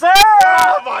 Yes, sir.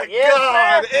 Oh my Yes,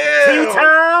 God. sir. Ew.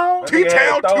 T-Town.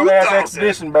 T-Town Throw ass 2000.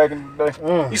 expedition back in the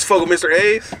day. You used to fuck with Mr.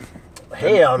 A's?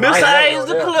 Hell no. Mr. A's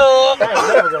the club. I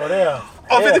ain't never go there.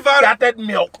 On 55? Got that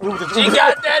milk. She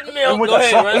got that milk. with Go the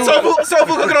ahead, sauce. man. Soul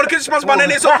food cooking on the kitchen, sponsored by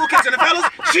Nene Soul Food Kitchen. And fellas,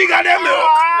 she got that milk.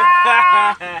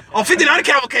 On 59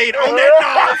 Cavalcade, on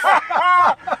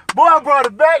that knife. Boy, I brought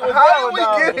it back. With How did we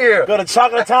get here? Go to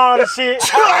Chocolate Town and shit.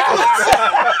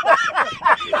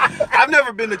 I've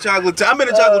never been to Chocolate Town. I've been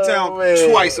to Chocolate Town man.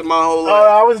 twice in my whole Oh, life.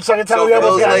 I was in Chocolate Town. So We for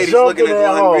almost those got ladies jumped looking in at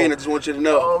that the hole. green, I just want you to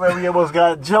know. Oh man, we almost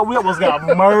got jumped. We almost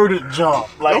got murdered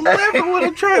jumped. Like, I'm laughing when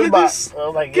I'm trying to just I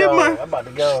was like, get yo, my... I'm about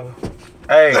to go.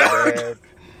 Hey, man.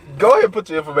 Go ahead and put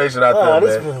your information out Oh, there,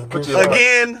 this man. was Put good your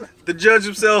Again, the judge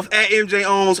himself at MJ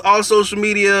Owns, all social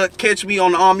media. Catch me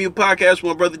on the On Mute podcast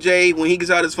with my brother Jay. When he gets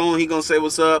out his phone, he gonna say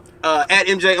what's up. At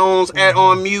MJ Owns, at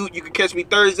On Mute. You can catch me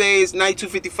Thursdays,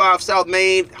 9255 South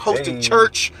Main, hosting Hey.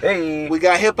 church. Hey. We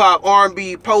got hip hop,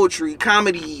 R&B, poetry,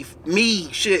 comedy,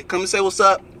 me, shit. Come and say what's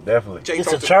up. Definitely. Jay It's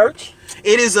talk a to- church,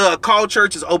 It is a called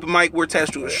church. It's open mic. We're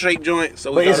attached to a shake joint.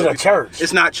 So we but is it gotta a church?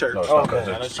 It's not church. No, it's not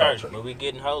Okay. Not a church, but we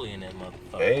getting holy in that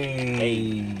motherfucker.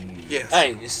 Hey. Yes.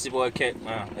 Hey, this is your boy Cat.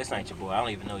 Nah, that's not your boy. I don't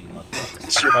even know you, motherfucker.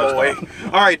 It's your boy.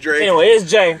 All right, Drake. Anyway, it's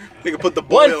Jay. Nigga put the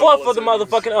boy 1/4 on for the what's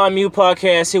motherfucking On Mute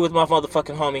podcast here with my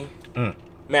motherfucking homie. Mm.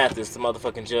 Mathis, the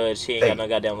motherfucking judge. He ain't Hey. got no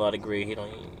goddamn law degree. He don't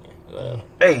even. Whatever.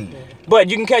 Hey. But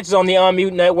you can catch us on the On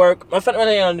Mute Network. My friend,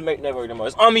 ain't on the network no more.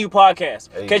 It's On Mute Podcast.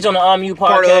 Hey. Catch us on the On Mute Podcast.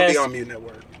 part of the On Mute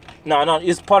Network. No,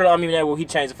 it's part of the On Mute Network. He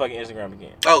changed the fucking Instagram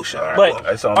again. Oh, shit. But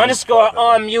It's on underscore Mute.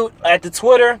 On Mute at the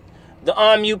Twitter, the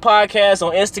On Mute Podcast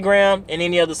on Instagram, and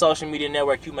any other social media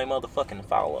network you may motherfucking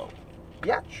follow.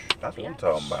 Yeah. That's what I'm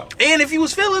talking about. And if you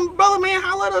was feeling, brother, man,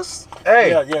 holla at us. Hey.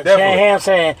 Yeah, yeah. Shane Definitely. Ham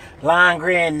saying Lime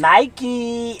Green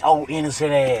Nike. Oh,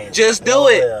 innocent ass. Just do Oh,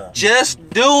 it. yeah. Just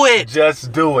do it.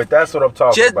 Just do it. That's what I'm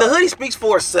talking Just the about. hoodie speaks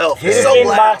for itself. Hit It's his so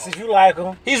inbox loud. if you like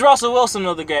him. He's Russell Wilson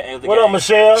of the game. What up,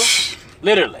 Michelle?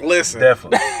 Literally. Listen.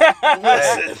 Definitely.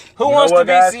 Listen. Who You wants know to what,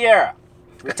 be guys? Sierra?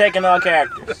 We're taking all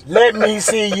characters. Let me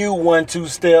see you 1 2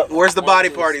 step. Where's the body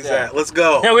One, two, parties step. at? Let's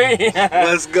go. Let's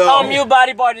Let's go. On Mute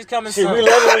Body Party's coming See, soon. we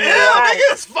love it when you Yeah, lie.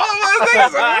 nigga, it's fun.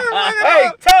 Hey,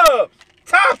 Tubbs.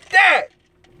 Top that.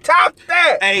 Top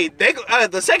that. Hey,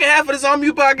 the second half of this On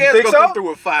Mute podcast is think gonna so? come through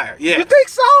with fire. Yeah. You think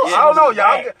so? Yeah. I don't know,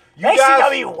 y'all. You They shit guys.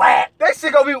 gonna be whack. That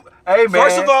shit gonna be. Hey, man.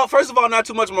 First of all, not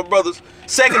too much of my brothers.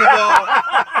 Second of all,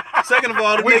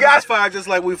 the We niggas got- is fired just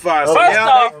like we fired. So, First yeah,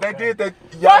 off- They did that.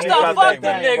 First off, fuck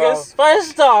them niggas.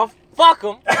 First off, fuck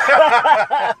them.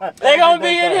 They gonna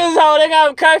be in his hole. They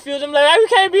got curfew. Them like, hey, we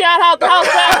can't be out the house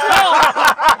past 12.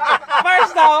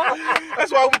 First off,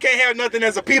 that's why we can't have nothing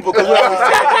as a people. Cause we always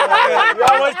You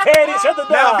always tear each other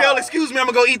now, down. if y'all excuse me, I'm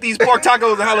gonna go eat these pork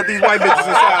tacos and holler at these white bitches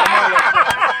inside.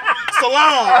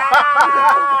 Salam.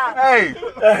 Hey,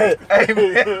 hey, man.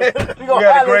 We had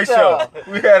a holler great at y'all. show.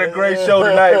 We had a great show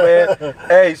tonight, man.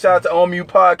 Hey, shout out to On Mute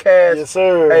Podcast. Yes,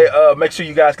 sir. Hey, make sure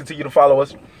you guys continue to follow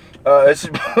us.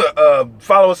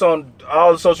 Follow us on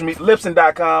all the social media,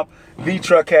 Lipson.com, The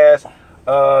Truckcast.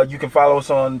 You can follow us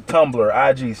on Tumblr,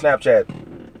 IG, Snapchat,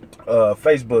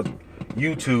 Facebook,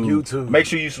 YouTube. Make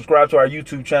sure you subscribe to our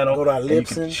YouTube channel. Go to our And you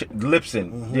Lipson. can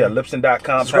Lipson. Yeah,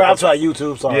 Lipson.com. Subscribe to our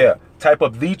YouTube song. Yeah, type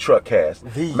up The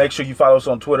Truckcast. The. Make sure you follow us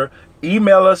on Twitter.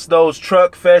 Email us those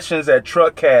truckfessions at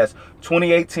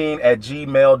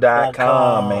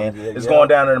truckcast2018@gmail.com, man. Yeah, It's yeah. going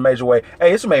down in a major way.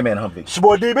 Hey, it's your main man, Humvee. It's your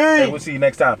boy DB. Hey, we'll see you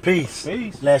next time. Peace.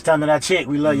 Peace. Last time that I checked,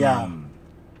 we love y'all.